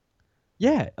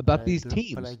 Yeah, about these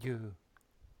teams. But I do.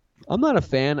 I'm not a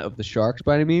fan of the Sharks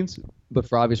by any means, but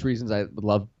for obvious reasons, I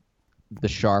love the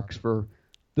Sharks for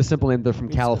the simple name. They're from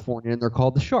California, and they're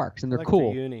called the Sharks, and they're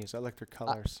cool. Their unis. I like their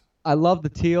colors. I love the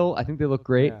teal. I think they look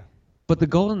great. Yeah. But the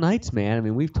Golden Knights, man, I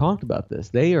mean, we've talked about this.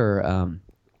 They are A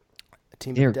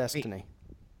team they're of destiny. great.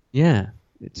 Yeah,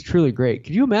 it's truly great.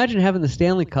 Could you imagine having the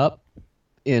Stanley Cup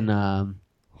in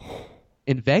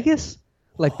Vegas?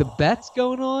 Like the bets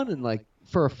going on, and like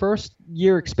for a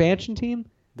first-year expansion team?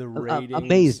 The ratings,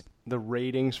 amazing. The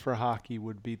ratings for hockey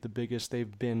would be the biggest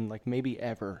they've been, like maybe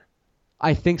ever.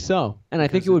 I think so, and I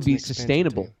think it would be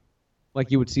sustainable.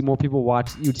 Like you would see more people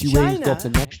watch. You would see ratings go up the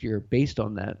next year based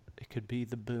on that. It could be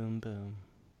the boom boom.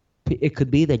 It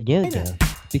could be the yo-yo.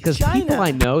 Because people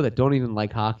I know that don't even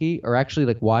like hockey are actually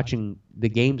like watching the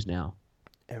games now.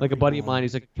 Like a buddy of mine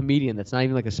who's like a comedian that's not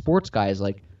even like a sports guy is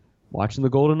like watching the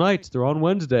Golden Knights. They're on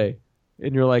Wednesday,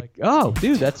 and you're like, oh,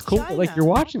 dude, that's cool. Like you're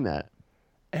watching that.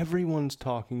 Everyone's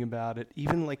talking about it.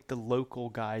 Even like the local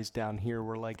guys down here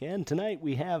were like, and tonight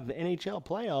we have the NHL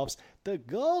playoffs. The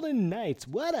Golden Knights.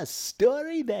 What a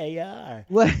story they are.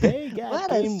 They got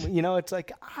game. It's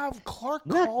like Clark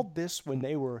called this when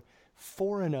they were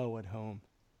 4-0 at home.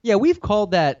 Yeah, we've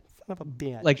called that Son of a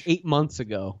bitch. like 8 months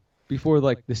ago, before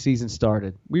like the season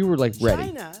started. We were like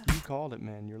ready. You called it,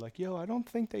 man. You're like, yo, I don't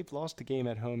think they've lost a game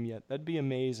at home yet. That'd be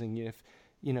amazing if,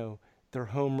 their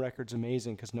home record's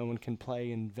amazing because no one can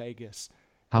play in Vegas.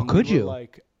 How And could we were you?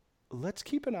 Like, let's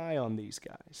keep an eye on these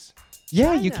guys.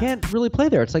 Yeah, you can't really play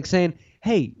there. It's like saying,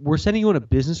 hey, we're sending you on a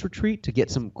business retreat to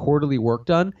get some quarterly work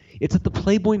done. It's at the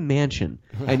Playboy Mansion,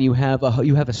 and you have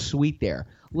a suite there.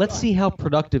 Let's see how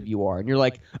productive you are. And you're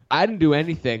like, I didn't do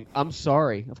anything. I'm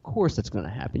sorry. Of course that's going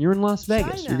to happen. You're in Las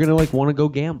Vegas. You're going to want to go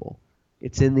gamble.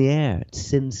 It's in the air. It's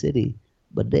Sin City.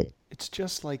 But It's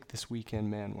just like this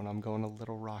weekend, man, when I'm going to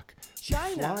Little Rock. We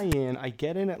fly in. I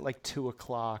get in at like 2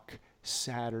 o'clock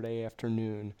Saturday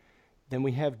afternoon. Then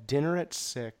we have dinner at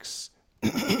 6.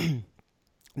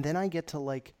 Then I get to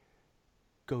like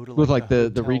go to with like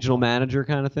the regional manager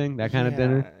kind of thing, that kind of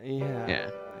dinner. Yeah,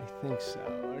 I think so.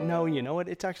 No, you know what?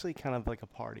 It's actually kind of like a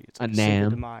party. It's A like NAM.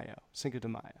 Cinco de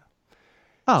Mayo.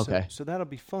 Oh, okay. So that'll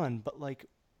be fun. But like,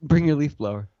 bring your leaf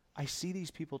blower. I see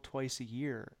these people twice a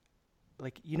year.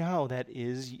 Like, you know how that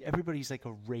is? Everybody's like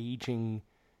a raging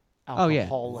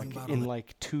alcoholic. In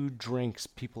like 2 drinks,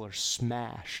 people are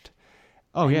smashed.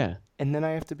 Oh, yeah. And then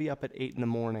I have to be up at 8 in the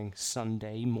morning,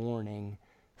 Sunday morning,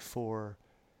 for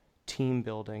team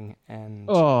building and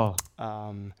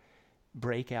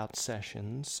breakout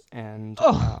sessions. And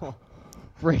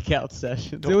breakout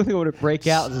sessions. The only thing I want to break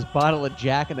out is this bottle of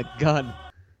Jack and a gun.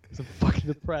 I'm fucking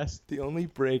depressed. The only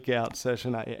breakout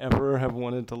session I ever have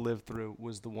wanted to live through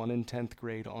was the one in 10th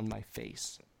grade on my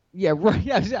face. Yeah, right.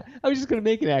 Yeah, I was just going to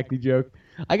make an acne joke.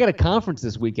 I got a conference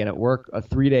this weekend at work, a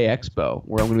 3-day expo,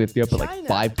 where I'm going to be up at like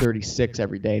 5:36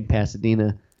 every day in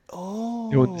Pasadena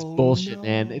doing this bullshit,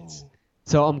 man.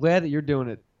 So I'm glad that you're doing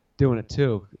it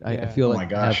too. I feel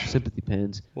like I have sympathy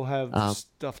pins. We'll have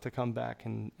stuff to come back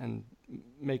and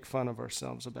make fun of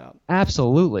ourselves about.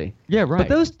 Absolutely. Yeah, right.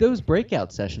 But those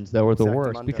breakout sessions, though, are the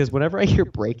worst. Because whenever I hear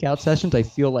breakout sessions, I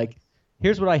feel like,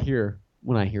 here's what I hear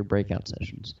when I hear breakout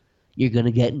sessions. You're going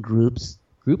to get in groups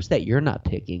that you're not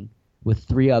picking, with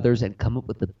 3 others and come up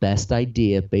with the best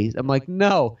idea. I'm like,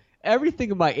 no,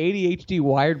 everything in my ADHD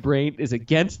wired brain is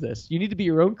against this. You need to be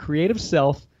your own creative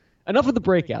self. Enough of the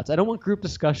breakouts. I don't want group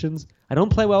discussions. I don't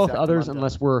play well with others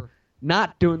unless we're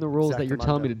not doing the rules that you're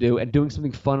telling me to do and doing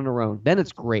something fun on our own. Then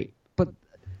it's great. But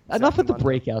enough of the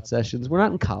breakout sessions. We're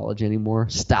not in college anymore.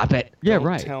 Stop it. Yeah,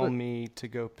 right. Don't tell me to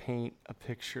go paint a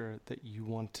picture that you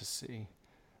want to see.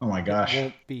 Oh my gosh. It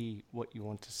won't be what you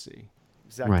want to see.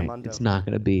 Right. It's not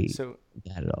going to be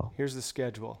that at all. Here's the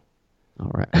schedule.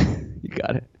 All right. You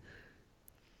got it.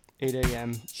 8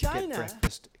 a.m. Get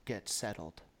breakfast. Get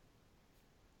settled.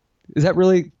 Is that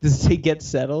really? Does it say get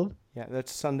settled? Yeah,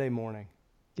 that's Sunday morning.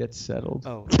 Get settled.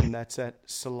 Oh, and that's at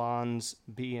Salons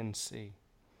B and C.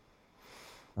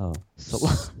 Oh,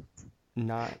 salon.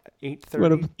 Not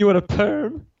 8:30. You want a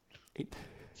perm? 8.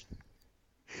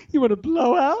 You want a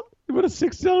blowout? You want a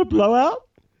 $6 blowout?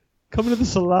 Come to the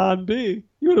Salon B.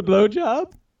 You want a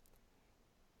blowjob?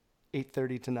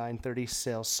 8:30 to 9:30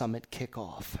 sales summit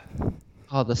kickoff.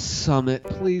 Oh, the summit,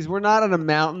 please. We're not on a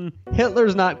mountain.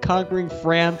 Hitler's not conquering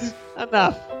France.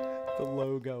 Enough. The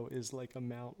logo is like a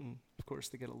mountain. Of course,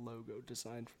 they get a logo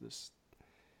designed for this.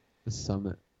 The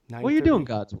summit. What are you doing,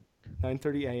 God's?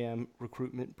 9:30 a.m.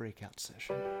 recruitment breakout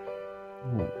session.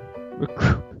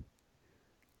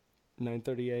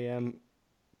 9:30 a.m.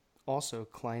 also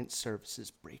client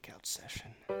services breakout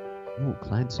session. Ooh,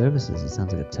 client services. It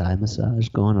sounds like a Thai massage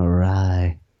going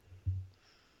awry.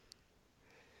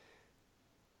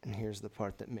 And here's the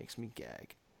part that makes me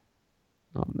gag.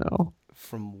 Oh, no.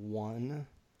 From 1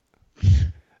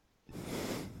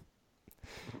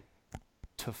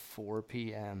 to 4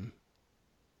 p.m.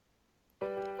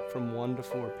 From 1 to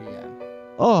 4 p.m.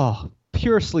 Oh,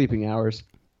 pure sleeping hours.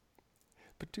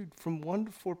 But, dude, from 1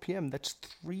 to 4 p.m., that's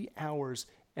 3 hours.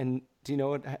 And do you know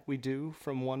what we do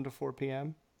from 1 to 4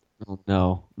 p.m.? Oh,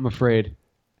 no. I'm afraid.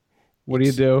 What do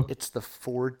you do? It's the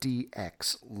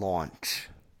 4DX launch.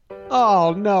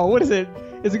 Oh, no. What is it?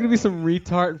 Is it going to be some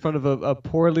retard in front of a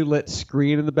poorly lit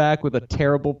screen in the back with a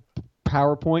terrible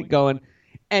PowerPoint going,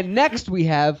 and next we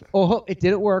have, oh, it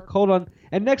didn't work. Hold on.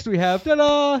 And next we have,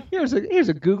 ta-da, here's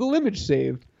a Google image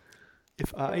saved.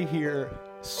 If I hear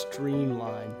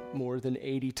streamline more than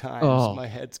 80 times, my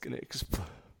head's going to explode.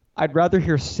 I'd rather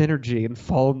hear synergy and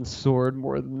fall on the sword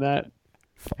more than that.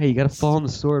 Hey, you got to fall on the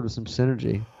sword with some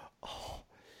synergy. Oh,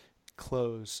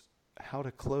 close. How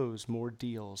to close more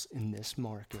deals in this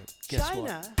market. Guess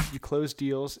what? You close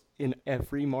deals in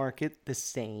every market the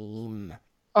same.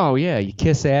 Oh, yeah. You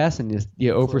kiss ass and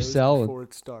you oversell. Before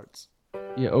it starts.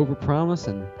 You overpromise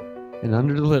and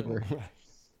underdeliver.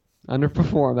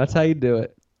 Underperform. That's how you do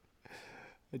it.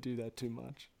 I do that too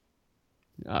much.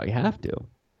 Oh, you have to.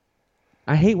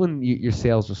 I hate when your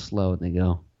sales are slow and they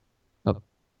go,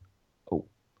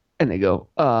 and they go,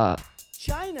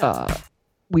 China.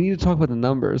 We need to talk about the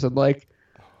numbers. I'm like,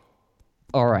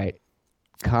 all right,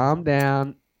 calm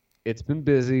down. It's been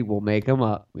busy. We'll make them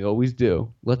up. We always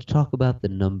do. Let's talk about the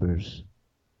numbers.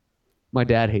 My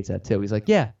dad hates that too. He's like,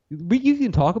 yeah, you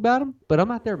can talk about them, but I'm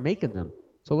not there making them.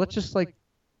 So let's just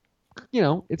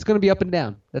it's going to be up and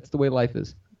down. That's the way life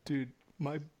is. Dude,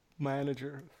 my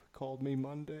manager called me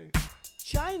Monday.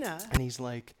 China. And he's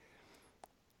like,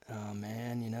 oh,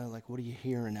 man, what are you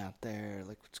hearing out there?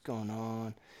 Like, what's going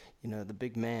on? The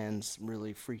big man's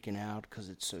really freaking out because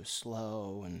it's so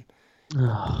slow. And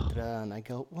and I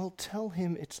go, well, tell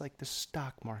him it's like the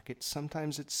stock market.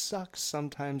 Sometimes it sucks,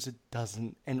 sometimes it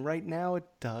doesn't. And right now it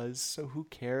does, so who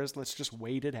cares? Let's just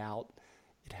wait it out.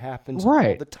 It happens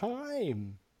all the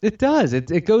time. It does.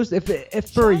 It goes,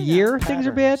 if for a year things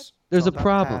are bad, there's a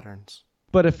problem. Patterns.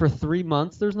 But if for 3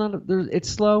 months it's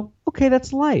slow, okay,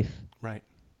 that's life. Right.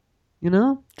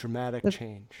 Dramatic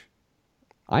change.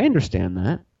 I understand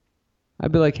that.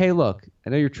 I'd be like, hey, look,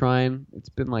 I know you're trying. It's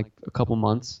been like a couple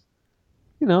months.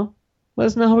 Let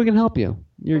us know how we can help you.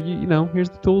 Here's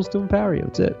the tools to empower you.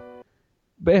 That's it.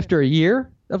 But after a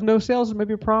year of no sales, it may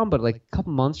be a problem. But like a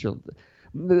couple months,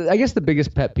 I guess the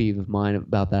biggest pet peeve of mine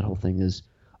about that whole thing is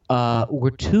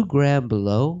we're 2 grand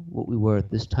below what we were at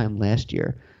this time last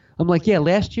year. I'm like, yeah,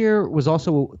 last year was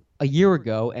also a year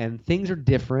ago, and things are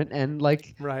different, and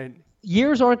right.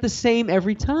 Years aren't the same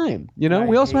every time. We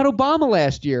also had Obama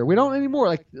last year. We don't anymore.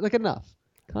 Like enough.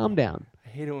 Calm down. I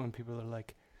hate it when people are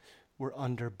like, we're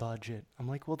under budget. I'm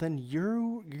like, well, then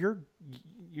your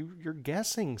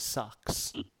guessing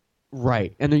sucks.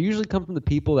 Right. And they usually come from the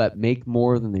people that make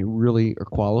more than they really are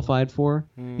qualified for.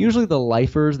 Usually the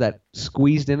lifers that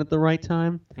squeezed in at the right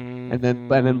time. And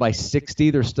then by 60,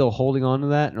 they're still holding on to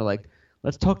that. And they're like,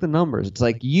 let's talk the numbers. It's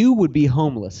like you would be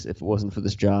homeless if it wasn't for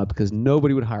this job because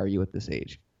nobody would hire you at this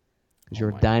age. Because you're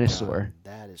a dinosaur.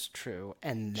 God, that is true.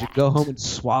 And you should go home and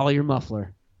swallow your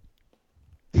muffler.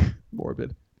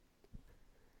 Morbid.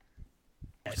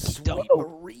 Sweet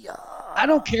Maria. I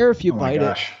don't care if you bite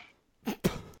it.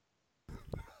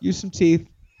 Use some teeth.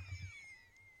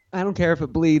 I don't care if it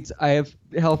bleeds. I have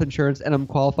health insurance and I'm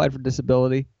qualified for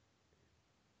disability.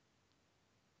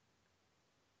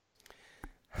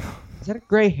 Is that a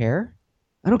gray hair?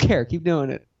 I don't care. Keep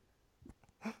doing it.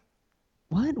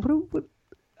 What? What?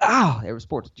 There was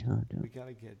sports. John. We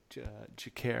gotta get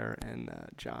Jakar and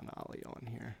John Ollie on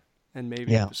here, and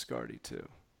maybe Biscardi too.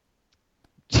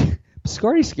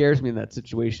 Biscardi scares me in that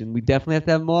situation. We definitely have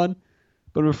to have him on,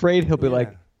 but I'm afraid he'll be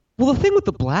like, well, the thing with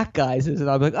the black guys is,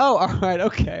 and I'm like, oh, all right,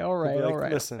 okay, all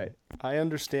right. Listen, I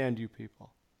understand you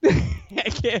people.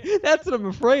 That's what I'm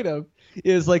afraid of.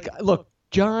 Is like, look,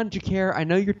 John, Jakar, I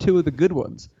know you're 2 of the good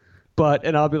ones,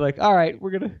 and I'll be like, all right,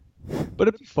 we're gonna. But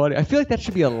it'd be funny. I feel like that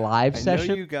should be a live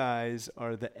session. I know you guys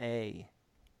are the A,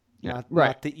 not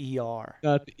the ER.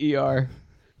 Not the ER.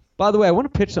 By the way, I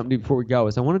want to pitch something to you before we go.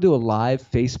 I want to do a live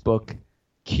Facebook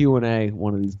Q&A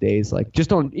one of these days,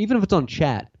 even if it's on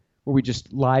chat, where we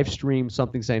just live stream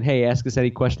something saying, hey, ask us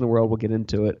any question in the world, we'll get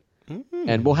into it.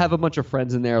 And we'll have a bunch of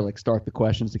friends in there, start the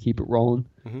questions to keep it rolling.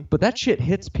 But that shit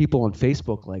hits people on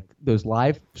Facebook, those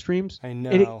live streams. I know.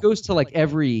 And it goes to,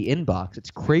 every inbox. It's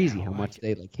crazy how much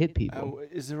they, hit people.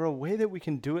 Is there a way that we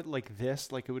can do it like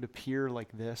this? Like it would appear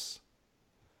like this?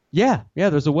 Yeah,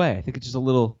 there's a way. I think it's just a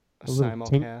little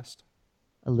simulcast.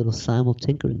 A little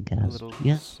simul-tinkering cast. A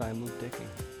little simul-dicking.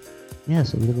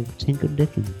 Yes, a little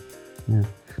tinker-dicking. Yeah.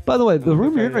 By the way, the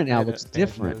room you're in right now looks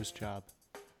different. Nose job.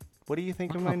 What do you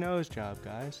think of my nose job,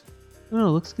 guys? Oh,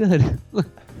 it looks good. It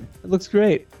looks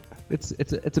great. It's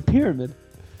a pyramid.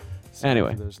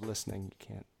 Anyway. For those listening, you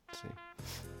can't see.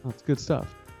 Oh, it's good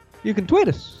stuff. You can tweet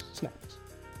us. Snaps.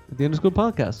 At the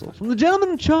Podcastle. From the gentleman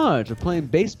in charge of playing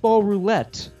baseball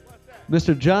roulette,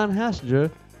 Mr. John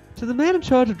Hassinger, to the man in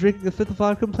charge of drinking a fifth of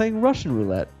vodka and playing Russian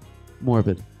roulette,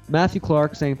 Morbid. Matthew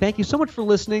Clark saying, thank you so much for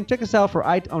listening. Check us out on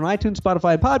iTunes,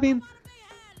 Spotify, and Podbean.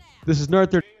 This is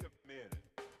NERD35.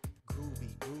 Groovy,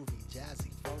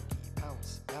 jazzy, funky,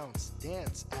 bounce,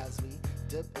 dance as we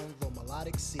dip in the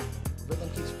melodic sea. Rhythm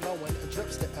keeps flowing and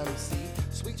drips to MC.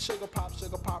 Sweet sugar pop,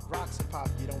 rocks and pop.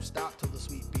 You don't stop till the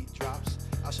sweet beat drops.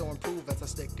 I shall improve as I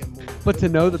stick and move. But to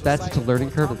know that that's such a learning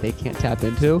curve that they can't tap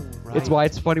into, it's why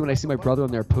it's funny when I see my brother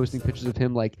on there posting pictures of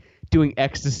him doing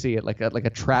ecstasy at like a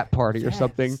trap party or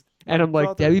something. And I'm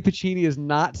like, Debbie Piccini is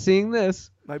not seeing this.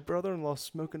 My brother-in-law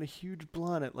smoking a huge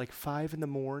blunt at like 5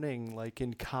 a.m, like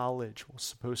in college. Was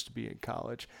supposed to be in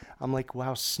college. I'm like,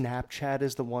 wow, Snapchat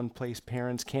is the one place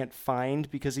parents can't find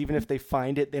because even if they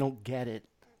find it, they don't get it.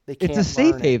 They can't. It's a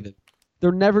safe learn haven.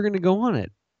 They're never going to go on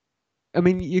it. I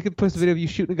mean, you could post a video of you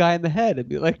shooting a guy in the head and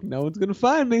be like, no one's going to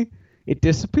find me. It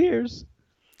disappears.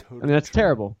 Totally I mean, that's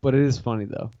terrible, but it is funny,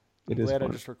 though. I'm glad I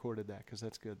just recorded that because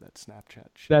that's good. That Snapchat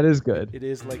shit. That is good. It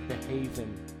is like the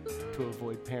haven to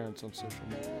avoid parents on social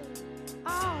media.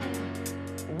 Oh,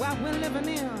 what we're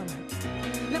living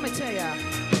in. Let me tell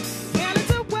ya.